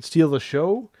say it could steal the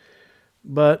show,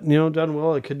 but done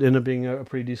well, it could end up being a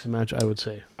pretty decent match, I would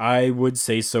say. I would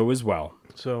say so as well.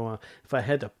 So if I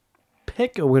had to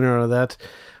pick a winner out of that,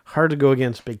 hard to go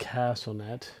against Big Cass on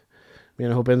that. I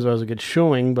mean, I hope Enzo has a good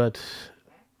showing, but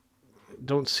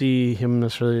don't see him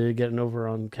necessarily getting over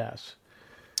on Cass.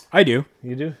 I do.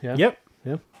 You do? Yeah. Yep.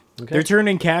 Yeah. Okay. They're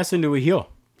turning Cass into a heel.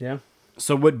 Yeah.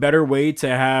 So what better way to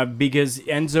have, because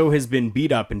Enzo has been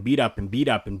beat up and beat up and beat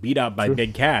up and beat up by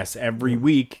Big Cass every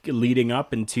week leading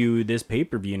up into this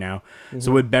pay-per-view now.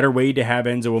 So what better way to have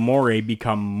Enzo Amore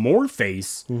become more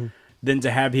face than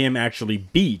to have him actually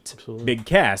beat Big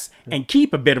Cass and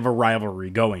keep a bit of a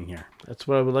rivalry going here. That's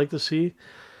what I would like to see.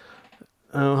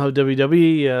 I don't know how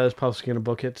WWE is possibly going to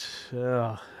book it.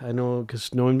 I know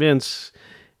because knowing Vince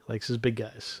likes his big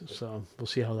guys. So we'll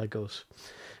see how that goes.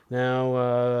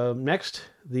 Now, next,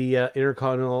 the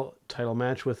Intercontinental title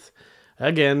match with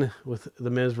The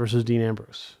Miz versus Dean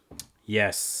Ambrose.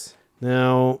 Yes.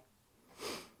 Now,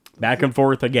 back and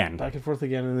forth again. Back and forth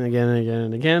again and again and again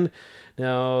and again.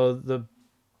 Now,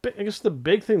 I guess the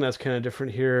big thing that's kind of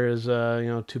different here is,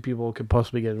 two people could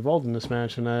possibly get involved in this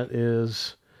match, and that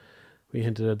is, we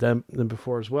hinted at them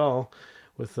before as well,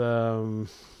 with Mr.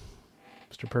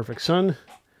 Perfect's son.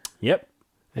 Yep.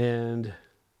 And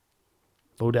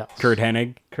Bo Dallas. Kurt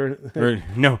Hennig.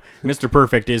 No, Mr.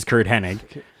 Perfect is Kurt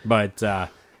Hennig. But,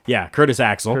 Curtis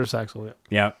Axel. Curtis Axel, yeah.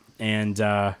 Yeah.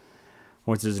 And,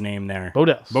 what's his name there? Bo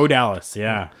Dallas. Bo Dallas,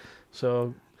 yeah.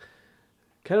 So,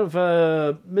 kind of,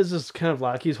 Mrs. kind of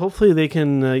lackeys. Hopefully they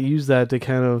can use that to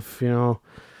kind of,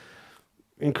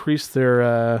 increase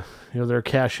their, their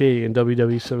cachet in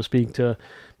WWE, so to speak, to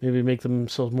maybe make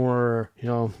themselves more,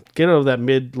 get out of that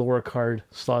mid-lower card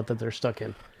slot that they're stuck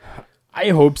in. I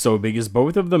hope so, because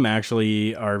both of them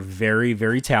actually are very,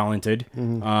 very talented.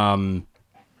 So,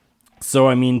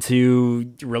 I mean,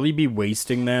 to really be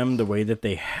wasting them the way that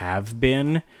they have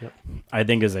been, I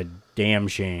think is a damn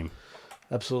shame.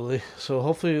 Absolutely. So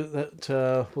hopefully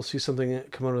that we'll see something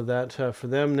come out of that for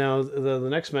them. Now, the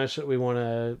next match that we want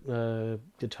to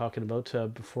get talking about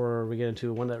before we get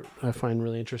into one that I find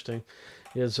really interesting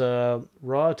is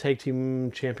Raw Tag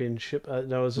Team Championship.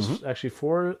 Now, is this actually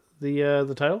for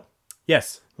the title?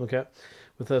 Yes. Okay.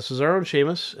 With Cesaro and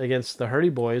Sheamus against the Hardy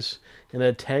Boys in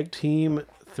a tag team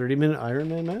 30-minute Iron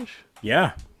Man match?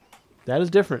 Yeah. That is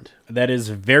different. That is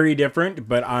very different,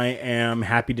 but I am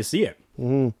happy to see it.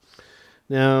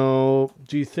 Now,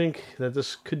 do you think that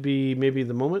this could be maybe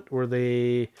the moment where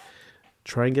they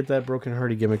try and get that Broken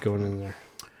Hardy gimmick going in there?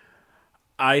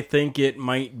 I think it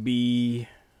might be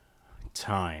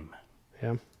time.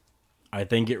 Yeah. I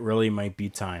think it really might be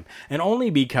time. And only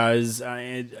because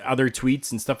other tweets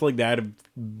and stuff like that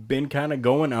have been kind of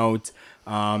going out,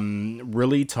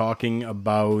 really talking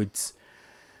about,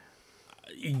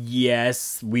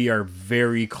 yes, we are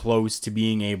very close to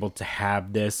being able to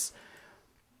have this.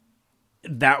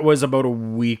 That was about a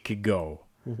week ago.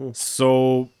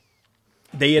 So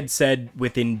they had said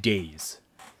within days.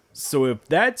 So if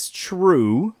that's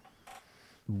true,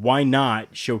 why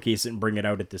not showcase it and bring it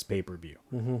out at this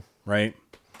pay-per-view? Right?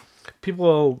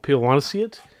 People want to see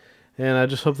it, and I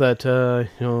just hope that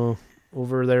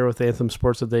over there with Anthem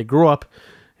Sports that they grow up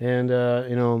and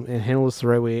and handle this the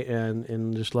right way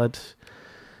and just let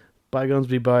bygones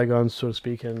be bygones, so to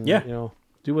speak, and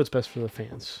do what's best for the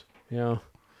fans.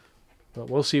 But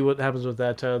we'll see what happens with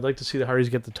that. I'd like to see the Hardys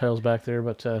get the titles back there,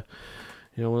 but one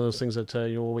of those things that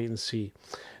we'll wait and see.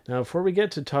 Now, before we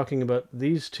get to talking about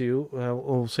these two,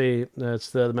 we'll say it's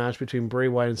the match between Bray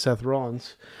Wyatt and Seth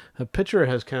Rollins. A picture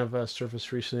has kind of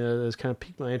surfaced recently that has kind of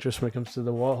piqued my interest when it comes to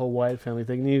the whole Wyatt family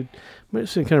thing. You might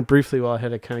just kind of briefly while I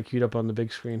had it kind of queued up on the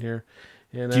big screen here.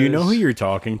 And Do you know who you're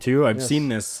talking to? I've seen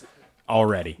this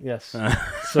already. Yes.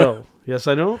 So, yes,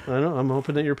 I know. I'm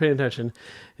hoping that you're paying attention.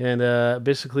 And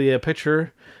basically a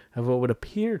picture of what would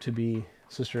appear to be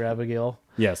Sister Abigail.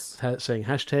 Yes. Saying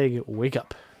hashtag wake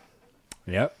up.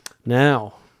 Yep.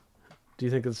 Now, do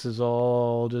you think this is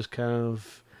all just kind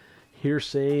of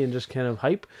hearsay and just kind of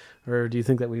hype? Or do you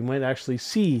think that we might actually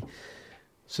see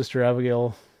Sister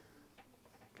Abigail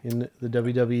in the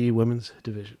WWE Women's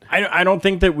Division? I don't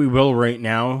think that we will right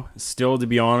now, still, to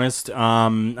be honest. I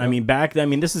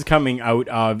mean, this is coming out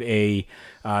of a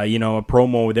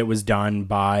promo that was done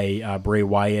by Bray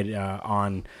Wyatt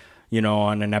on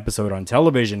an episode on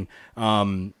television.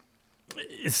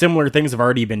 Similar things have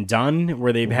already been done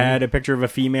where they've had a picture of a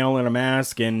female in a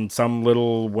mask and some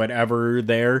little whatever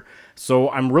there. So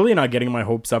I'm really not getting my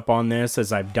hopes up on this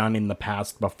as I've done in the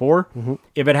past before.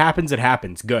 If it happens, it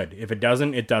happens. Good. If it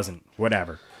doesn't, it doesn't.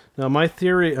 Whatever. Now, my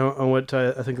theory on what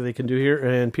I think they can do here,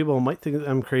 and people might think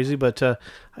I'm crazy, but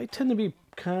I tend to be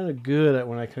kind of good at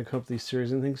when I kind of come up with these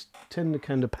theories, and things tend to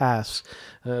kind of pass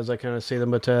as I kind of say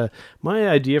them. But my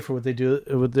idea for what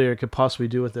they could possibly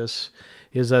do with this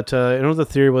is that I know the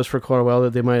theory was for quite a while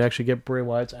that they might actually get Bray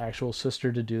Wyatt's actual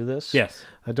sister to do this. Yes.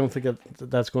 I don't think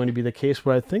that's going to be the case.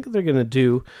 What I think they're going to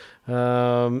do,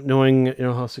 knowing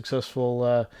how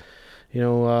successful,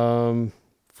 from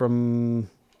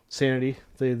Sanity,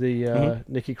 the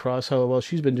Nikki Cross, how well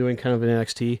she's been doing kind of in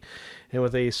NXT, and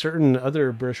with a certain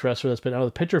other British wrestler that's been out of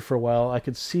the picture for a while, I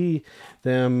could see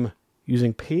them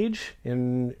using Paige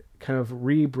and kind of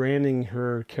rebranding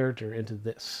her character into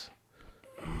this.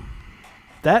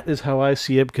 That is how I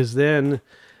see it, because then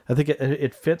I think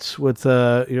it fits with,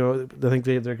 I think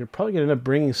they're probably going to end up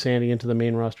bringing Sandy into the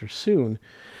main roster soon.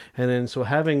 And then so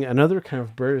having another kind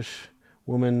of British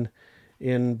woman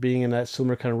being in that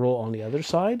similar kind of role on the other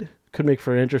side could make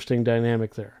for an interesting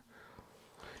dynamic there.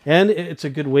 And it's a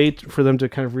good way for them to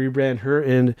kind of rebrand her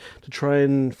and to try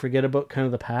and forget about kind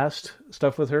of the past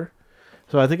stuff with her.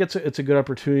 So I think it's a good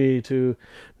opportunity to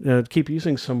keep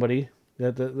using somebody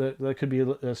that could be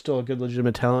still a good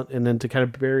legitimate talent, and then to kind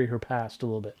of bury her past a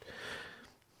little bit.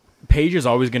 Paige is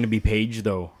always going to be Paige,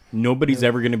 though. Nobody's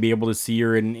ever going to be able to see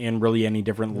her in really any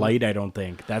different light, I don't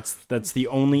think. That's the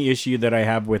only issue that I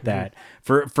have with that.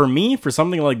 For me, for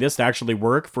something like this to actually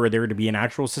work, for there to be an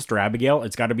actual Sister Abigail,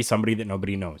 it's got to be somebody that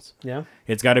nobody knows. Yeah.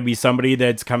 It's got to be somebody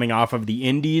that's coming off of the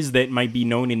indies that might be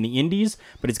known in the indies,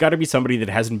 but it's got to be somebody that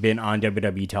hasn't been on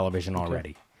WWE television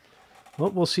already.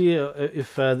 Well, we'll see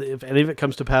if any of it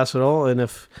comes to pass at all, and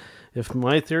if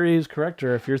my theory is correct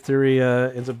or if your theory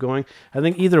ends up going. I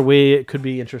think either way it could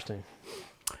be interesting.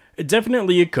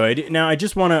 Definitely it could. Now, I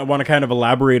just want to kind of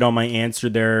elaborate on my answer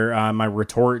there, my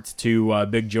retort to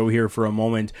Big Joe here for a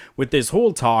moment, with this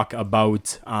whole talk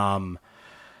about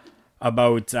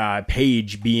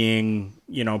Paige being,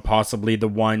 possibly the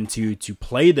one to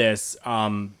play this.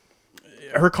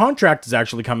 Her contract is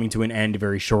actually coming to an end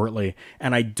very shortly,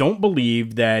 and I don't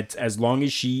believe that as long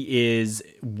as she is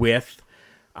with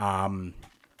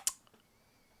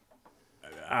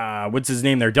what's his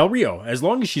name there? Del Rio. As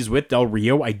long as she's with Del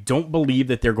Rio, I don't believe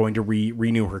that they're going to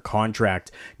renew her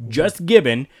contract. Just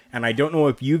given, and I don't know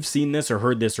if you've seen this or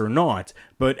heard this or not,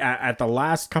 but at the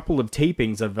last couple of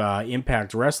tapings of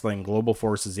Impact Wrestling, Global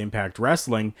Forces Impact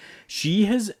Wrestling,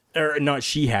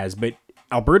 but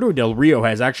Alberto Del Rio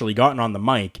has actually gotten on the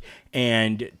mic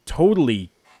and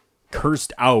totally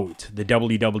cursed out the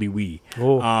WWE.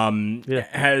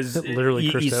 Has literally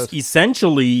cursed out.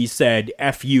 Essentially said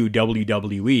 "F you,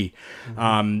 WWE."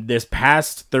 This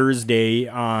past Thursday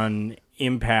on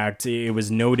Impact, it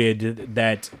was noted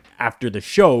that after the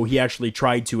show, he actually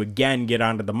tried to again get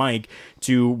onto the mic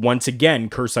to once again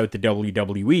curse out the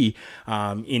WWE.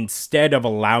 Instead of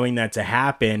allowing that to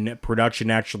happen, production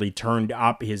actually turned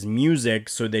up his music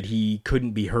so that he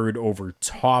couldn't be heard over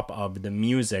top of the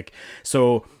music.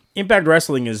 So Impact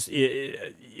Wrestling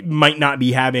might not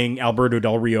be having Alberto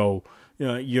Del Rio,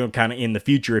 kind of in the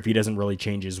future if he doesn't really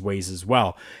change his ways as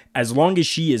well. As long as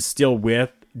she is still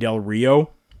with Del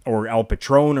Rio or El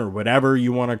Patron or whatever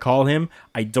you want to call him,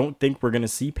 I don't think we're going to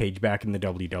see Paige back in the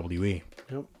WWE.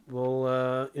 Yep.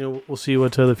 Well, we'll see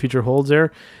what the future holds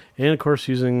there, and of course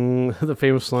using the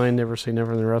famous line "Never say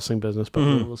never" in the wrestling business. But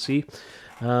we'll see.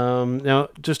 Now,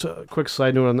 just a quick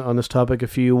side note on this topic: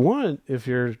 if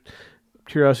your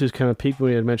curiosity is kind of piqued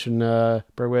when we had mentioned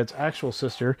Bray Wyatt's actual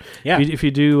sister. Yeah. If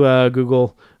you do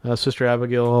Google Sister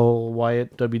Abigail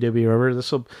Wyatt WWE, whatever,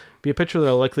 this will be a picture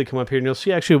that'll likely come up here, and you'll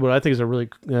see actually what I think is a really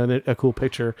a cool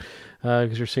picture,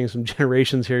 because you're seeing some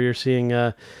generations here. You're seeing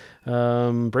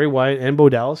Bray Wyatt and Bo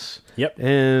Dallas. Yep.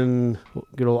 And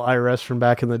good old IRS from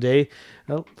back in the day.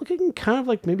 Looking kind of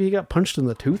like maybe he got punched in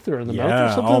the tooth or in the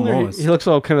mouth or something. Almost. He looks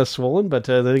all kind of swollen, but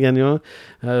then again,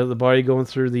 the body going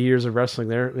through the years of wrestling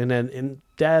there. And then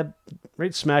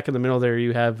right smack in the middle there,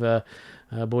 you have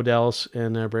Bo Dallas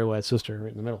and Bray Wyatt's sister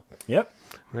right in the middle. Yep.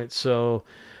 Right, so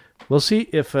we'll see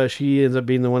if she ends up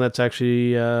being the one that's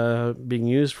actually being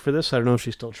used for this. I don't know if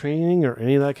she's still training or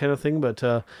any of that kind of thing, but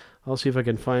I'll see if I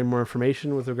can find more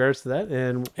information with regards to that,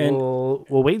 and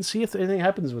we'll wait and see if anything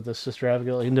happens with this Sister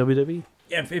Abigail in WWE.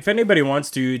 Yeah, if anybody wants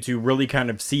to really kind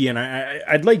of see, and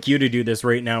I'd like you to do this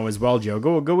right now as well, Joe.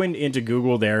 Go into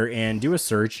Google there and do a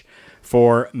search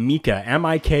for Mika,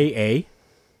 Mika,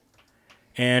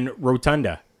 and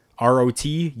Rotunda,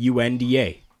 Rotunda.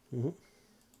 Mm-hmm.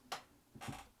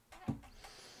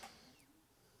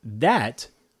 That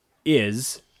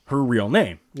is her real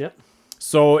name. Yep.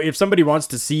 So if somebody wants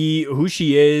to see who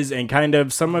she is and kind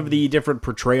of some of the different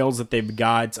portrayals that they've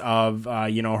got of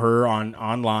her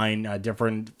online,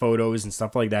 different photos and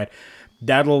stuff like that,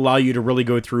 that'll allow you to really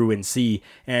go through and see.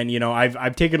 And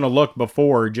I've taken a look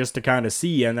before just to kind of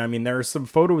see, and I mean there are some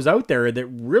photos out there that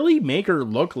really make her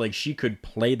look like she could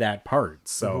play that part.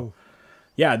 So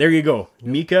yeah, there you go. Yep.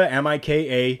 Mika,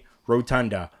 Mika,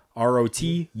 Rotunda,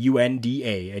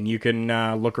 Rotunda, and you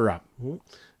can look her up. Mm-hmm.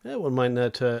 Yeah, wouldn't mind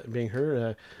that being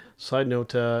her. Side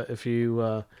note, if you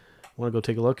want to go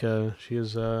take a look,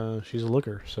 she's a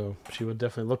looker, so she would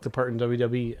definitely look the part in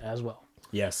WWE as well.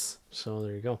 Yes. So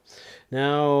there you go.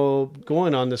 Now,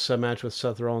 going on this match with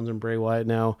Seth Rollins and Bray Wyatt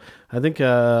now, I think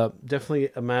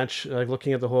definitely a match, like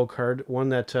looking at the whole card, one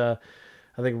that I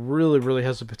think really, really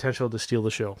has the potential to steal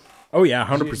the show. Oh yeah,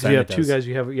 100%. You have two guys.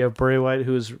 You have Bray Wyatt,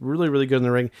 who is really, really good in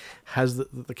the ring, has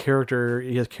the character.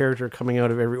 He has character coming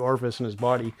out of every orifice in his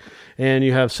body, and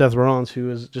you have Seth Rollins, who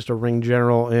is just a ring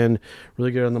general and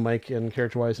really good on the mic and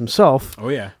character-wise himself. Oh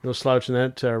yeah, no slouch in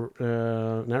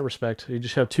that respect. You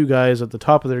just have two guys at the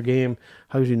top of their game.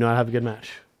 How could you not have a good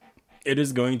match? It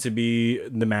is going to be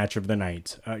the match of the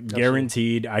night,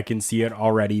 guaranteed. I can see it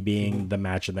already being the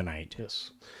match of the night.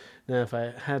 Yes. Now, if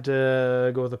I had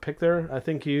to go with a pick there, I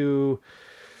think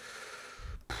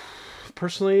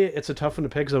personally, it's a tough one to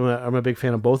pick because I'm a big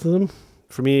fan of both of them.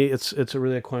 For me, it's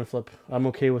really a coin flip. I'm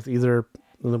okay with either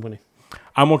of them winning.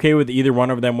 I'm okay with either one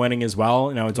of them winning as well.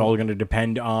 It's all going to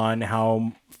depend on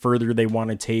how further they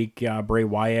want to take Bray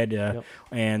Wyatt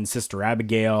and Sister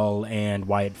Abigail and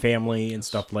Wyatt family and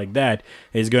stuff like that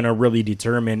is going to really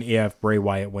determine if Bray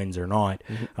Wyatt wins or not.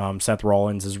 Mm-hmm. Seth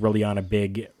Rollins is really on a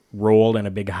big roll and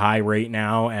a big high right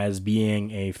now as being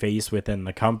a face within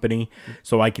the company.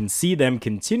 So I can see them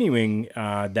continuing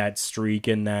that streak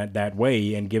in that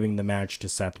way and giving the match to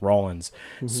Seth Rollins.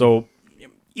 Mm-hmm. So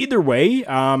either way,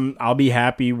 I'll be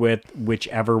happy with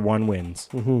whichever one wins.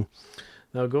 Mm-hmm.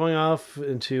 Now going off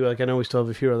into, I know we still have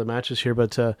a few other matches here,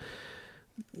 but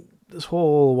this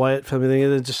whole Wyatt family thing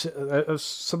is just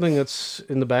something that's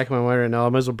in the back of my mind right now. I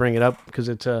might as well bring it up because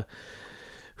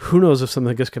who knows if something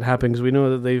like this could happen, because we know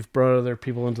that they've brought other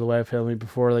people into the Wyatt family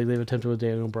before, like they've attempted with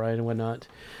Daniel Bryan and whatnot.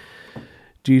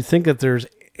 Do you think that there's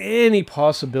any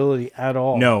possibility at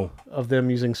all of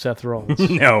them using Seth Rollins?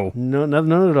 No,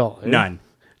 none at all. None.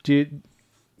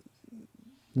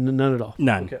 None at all.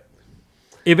 None. Okay.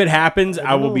 If it happens,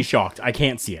 I will be shocked. I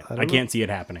can't see it. I can't see it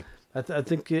happening. I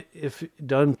think if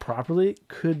done properly,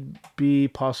 could be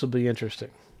possibly interesting.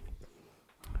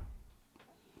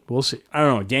 We'll see. I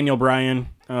don't know. Daniel Bryan.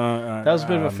 That was a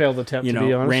bit of a failed attempt, to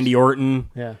be honest. Randy Orton.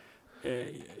 Yeah.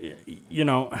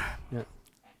 Yeah.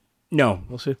 No.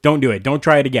 We'll see. Don't do it. Don't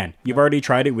try it again. You've already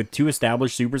tried it with two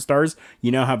established superstars.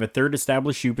 You now have a third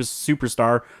established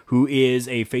superstar who is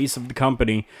a face of the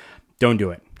company. Don't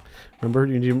do it. Remember,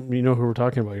 you know who we're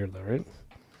talking about here, though, right?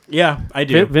 Yeah, I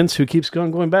do. Vince, who keeps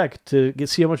going back to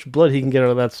see how much blood he can get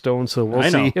out of that stone. So we'll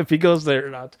see if he goes there or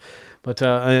not. But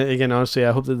again, honestly,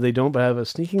 I hope that they don't, but I have a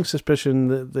sneaking suspicion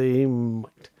that they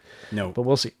might. No. But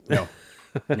we'll see. No.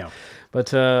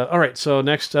 But, all right, so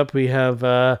next up we have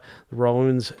the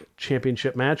Rollins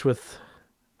Championship match with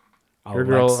your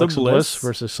girl Alexa Bliss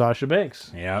versus Sasha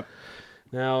Banks. Yep.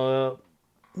 Now,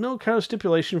 no kind of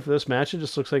stipulation for this match. It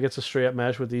just looks like it's a straight-up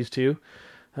match with these two.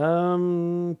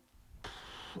 I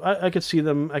could see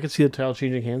the title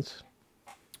changing hands,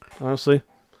 honestly.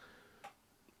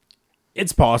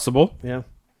 It's possible. Yeah.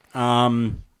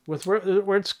 With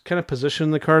where it's kind of positioned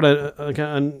in the card,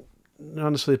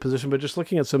 honestly position, but just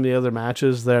looking at some of the other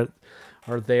matches that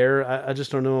are there, I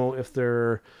just don't know if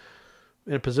they're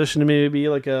in a position to maybe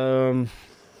like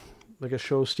like a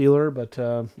show stealer, but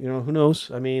who knows?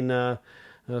 I mean,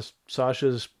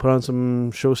 Sasha's put on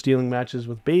some show stealing matches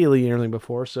with Bayley and everything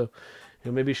before, so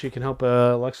maybe she can help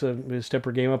Alexa step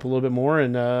her game up a little bit more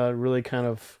and really kind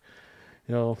of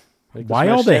make Why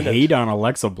all the hate on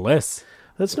Alexa Bliss?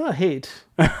 That's not hate.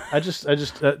 I just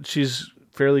she's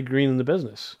fairly green in the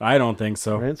business. I don't think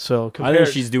so. Right? So I think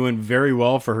she's doing very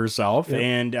well for herself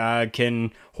and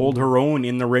can hold her own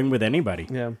in the ring with anybody.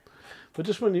 Yeah. But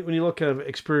just when you look kind of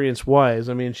experience-wise,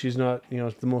 I mean, she's not,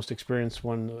 the most experienced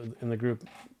one in the group.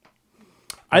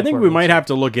 I think we might have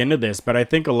to look into this, but I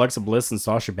think Alexa Bliss and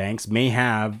Sasha Banks may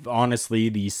have, honestly,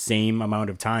 the same amount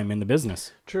of time in the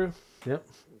business. True. Yep.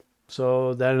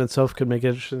 So that in itself could make it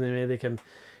interesting. Maybe they can,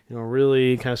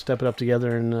 really kind of step it up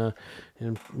together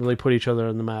and really put each other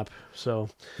on the map. So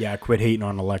yeah, quit hating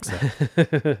on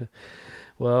Alexa.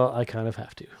 Well, I kind of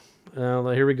have to.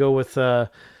 Here we go with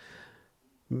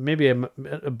maybe a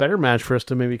better match for us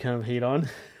to maybe kind of hate on.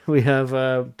 We have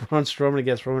Braun Strowman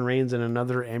against Roman Reigns in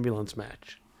another ambulance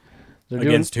match.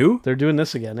 Against who? They're doing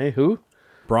this again, eh? Who?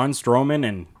 Braun Strowman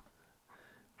and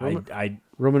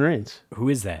Roman Reigns. Who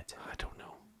is that? I don't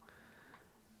know.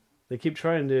 They keep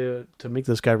trying to make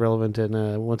this guy relevant,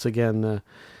 and once again,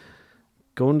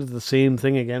 going to the same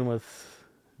thing again with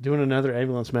doing another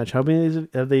ambulance match. How many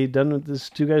have they done with these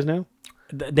two guys now?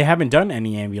 They haven't done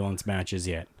any ambulance matches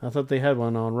yet. I thought they had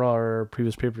one on Raw or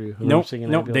previous pay-per-view. Nope.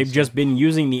 They've just been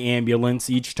using the ambulance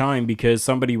each time because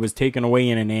somebody was taken away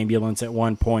in an ambulance at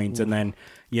one point and then,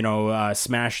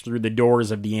 smashed through the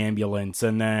doors of the ambulance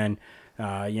and then,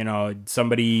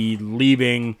 somebody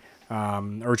leaving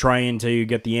or trying to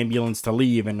get the ambulance to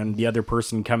leave and then the other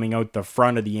person coming out the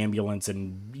front of the ambulance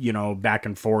and, back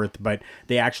and forth. But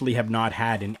they actually have not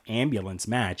had an ambulance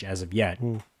match as of yet.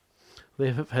 They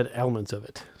have had elements of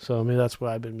it. So, I mean, that's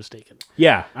why I've been mistaken.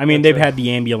 Yeah. I mean, they've had the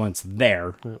ambulance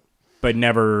there, but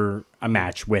never a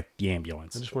match with the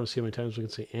ambulance. I just want to see how many times we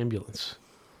can say ambulance.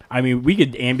 I mean, we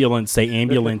could say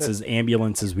ambulance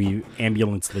as we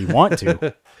ambulancely want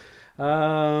to.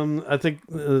 I think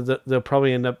they'll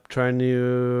probably end up trying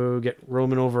to get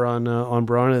Roman over on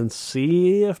Braun and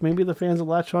see if maybe the fans will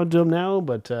latch on to him now,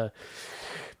 but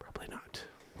probably not.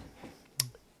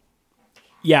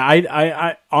 Yeah,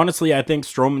 I honestly, I think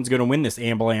Strowman's going to win this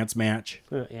ambulance match.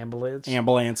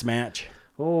 Ambulance match.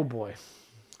 Oh, boy.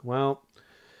 Well,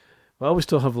 we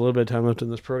still have a little bit of time left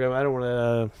in this program. I don't want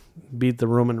to beat the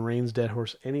Roman Reigns dead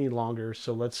horse any longer,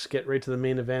 so let's get right to the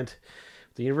main event.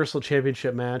 The Universal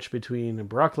Championship match between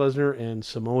Brock Lesnar and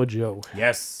Samoa Joe.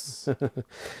 Yes.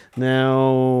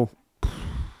 Now,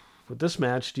 with this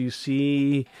match, do you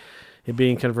see it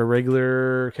being kind of a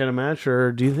regular kind of match,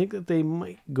 or do you think that they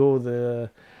might go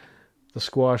the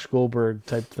squash Goldberg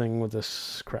type thing with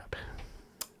this crap?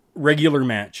 Regular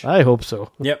match. I hope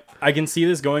so. Yep. I can see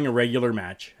this going a regular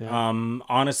match. Yeah.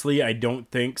 Honestly, I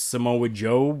don't think Samoa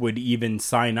Joe would even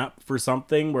sign up for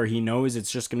something where he knows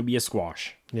it's just going to be a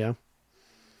squash. Yeah.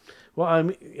 Well, I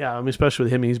mean, especially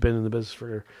with him, he's been in the business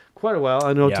for quite a while.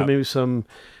 I know to maybe some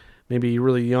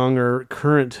really young or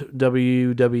current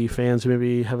WWE fans who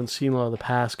maybe haven't seen a lot of the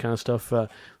past kind of stuff would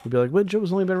be like, well,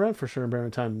 Joe's only been around for a certain amount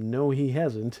of time. No, he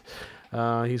hasn't.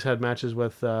 He's had matches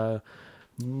with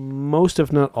most,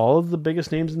 if not all, of the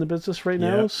biggest names in the business right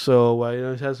now.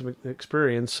 So he has some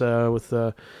experience with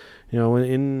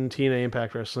in TNA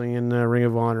Impact Wrestling and Ring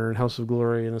of Honor and House of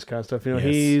Glory and this kind of stuff.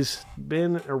 He's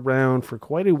been around for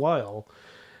quite a while.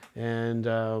 And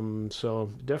so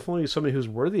definitely somebody who's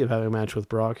worthy of having a match with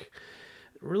Brock.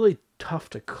 Really tough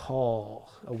to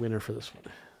call a winner for this one.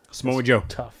 Samoa Joe.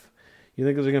 Tough. You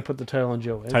think they're going to put the title on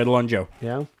Joe? Title on Joe.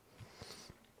 Yeah.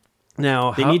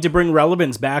 Now they need to bring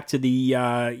relevance back to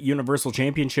the Universal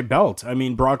Championship belt. I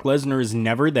mean, Brock Lesnar is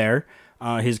never there.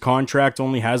 His contract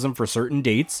only has him for certain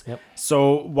dates. Yep.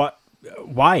 So what?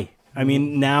 Why? I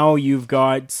mean, now you've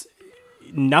got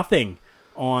nothing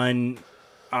on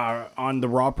the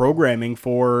Raw programming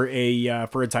for a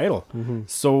title. Mm-hmm.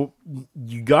 So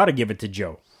you got to give it to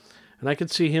Joe. And I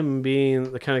could see him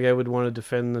being the kind of guy who would want to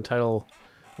defend the title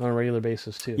on a regular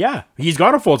basis too. Yeah, he's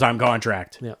got a full-time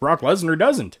contract. Yep. Brock Lesnar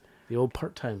doesn't. The old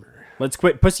part-timer. Let's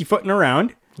quit pussyfooting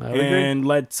around. And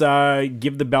let's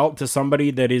give the belt to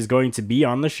somebody that is going to be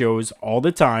on the shows all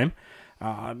the time.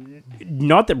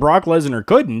 Not that Brock Lesnar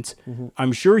couldn't. Mm-hmm.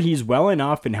 I'm sure he's well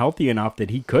enough and healthy enough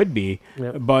that he could be.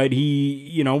 Yep. But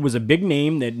he, was a big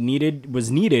name that was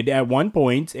needed at one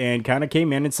point and kind of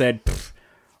came in and said,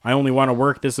 I only want to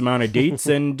work this amount of dates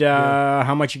and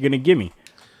how much you going to give me?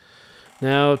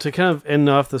 Now, to kind of end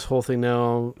off this whole thing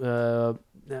now,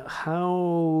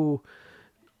 how...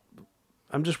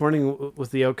 I'm just wondering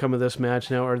with the outcome of this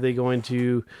match now, are they going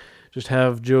to just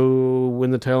have Joe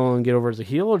win the title and get over as a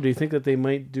heel, or do you think that they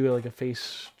might do like a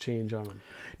face change on him?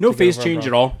 No face change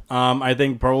at all. I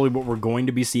think probably what we're going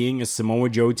to be seeing is Samoa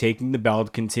Joe taking the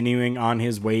belt, continuing on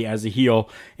his way as a heel,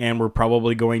 and we're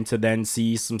probably going to then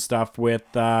see some stuff with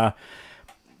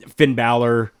Finn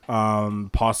Balor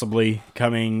possibly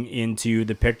coming into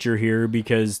the picture here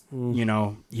because, you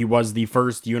know, he was the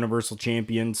first Universal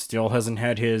Champion, still hasn't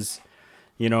had his,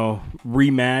 you know,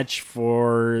 rematch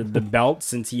for the belt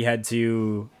since he had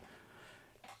to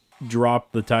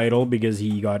drop the title because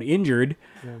he got injured.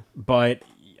 Yeah. But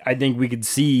I think we could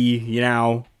see, you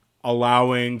know,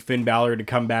 allowing Finn Balor to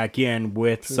come back in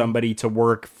with somebody to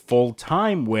work full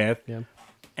time with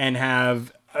and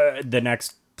have the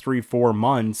next 3-4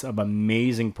 months of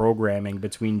amazing programming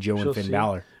between Joe and Finn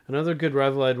Balor. Another good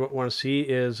rival I'd want to see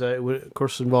is, it would, of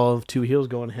course, involve two heels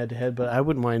going head to head, but I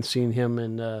wouldn't mind seeing him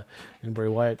and Bray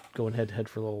Wyatt going head to head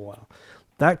for a little while.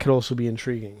 That could also be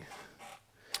intriguing.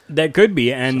 That could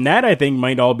be, and that I think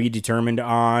might all be determined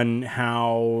on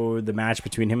how the match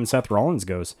between him and Seth Rollins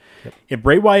goes. Yep. If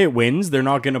Bray Wyatt wins, they're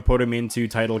not going to put him into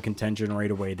title contention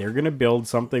right away. They're going to build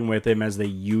something with him as they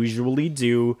usually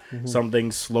do,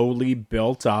 something slowly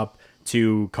built up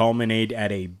to culminate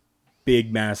at a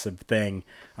big, massive thing.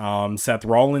 Seth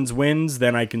Rollins wins,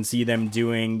 then I can see them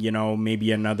doing, you know,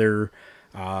 maybe another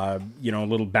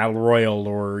little battle royal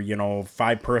or,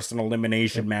 5-person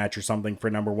elimination match or something for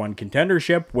number one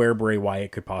contendership where Bray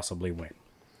Wyatt could possibly win.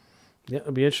 Yeah,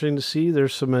 it'll be interesting to see.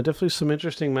 There's some definitely some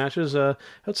interesting matches. I'd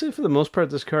say for the most part,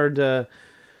 this card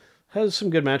has some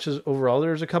good matches overall.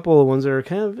 There's a couple of ones that are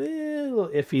kind of a little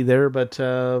iffy there, but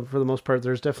for the most part,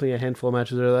 there's definitely a handful of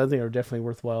matches there that I think are definitely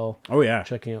worthwhile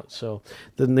checking out. So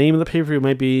the name of the pay-per-view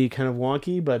might be kind of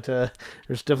wonky, but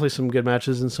there's definitely some good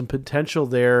matches and some potential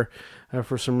there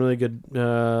for some really good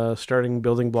starting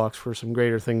building blocks for some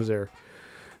greater things there.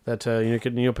 That you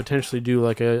could potentially do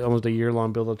like almost a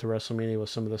year-long build-up to WrestleMania with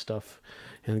some of the stuff.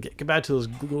 And get back to those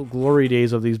glory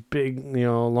days of these big,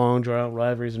 long drawn-out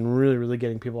rivalries and really, really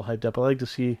getting people hyped up. I like to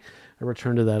see a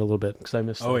return to that a little bit because I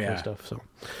miss that kind of stuff.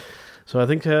 So I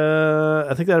think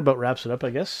that about wraps it up,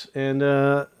 I guess. And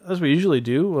as we usually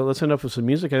do, let's end up with some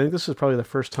music. I think this is probably the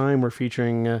first time we're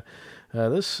featuring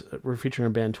we're featuring a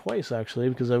band twice actually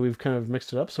because we've kind of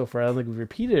mixed it up so far. I don't think we've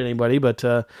repeated anybody, but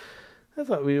I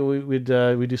thought we'd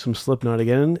do some Slipknot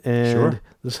again. And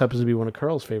this happens to be one of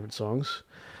Carl's favorite songs.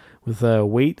 With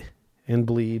Wait and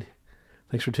Bleed.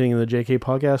 Thanks for tuning in to the JK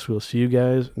Podcast. We'll see you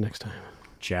guys next time.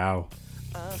 Ciao.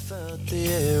 I felt the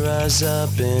air rise up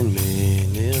in me.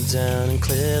 Kneel down and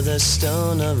clear the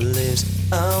stone of leaves.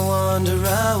 I wander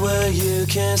out where you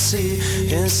can't see.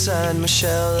 Inside my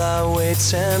shell I wait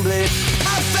and bleed.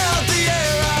 I felt the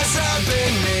air rise up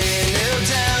in me. Kneel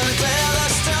down and clear the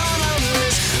stone of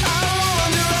leaves. I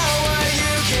wander out where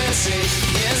you can't see.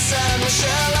 Inside my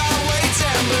shell I wait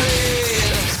and bleed.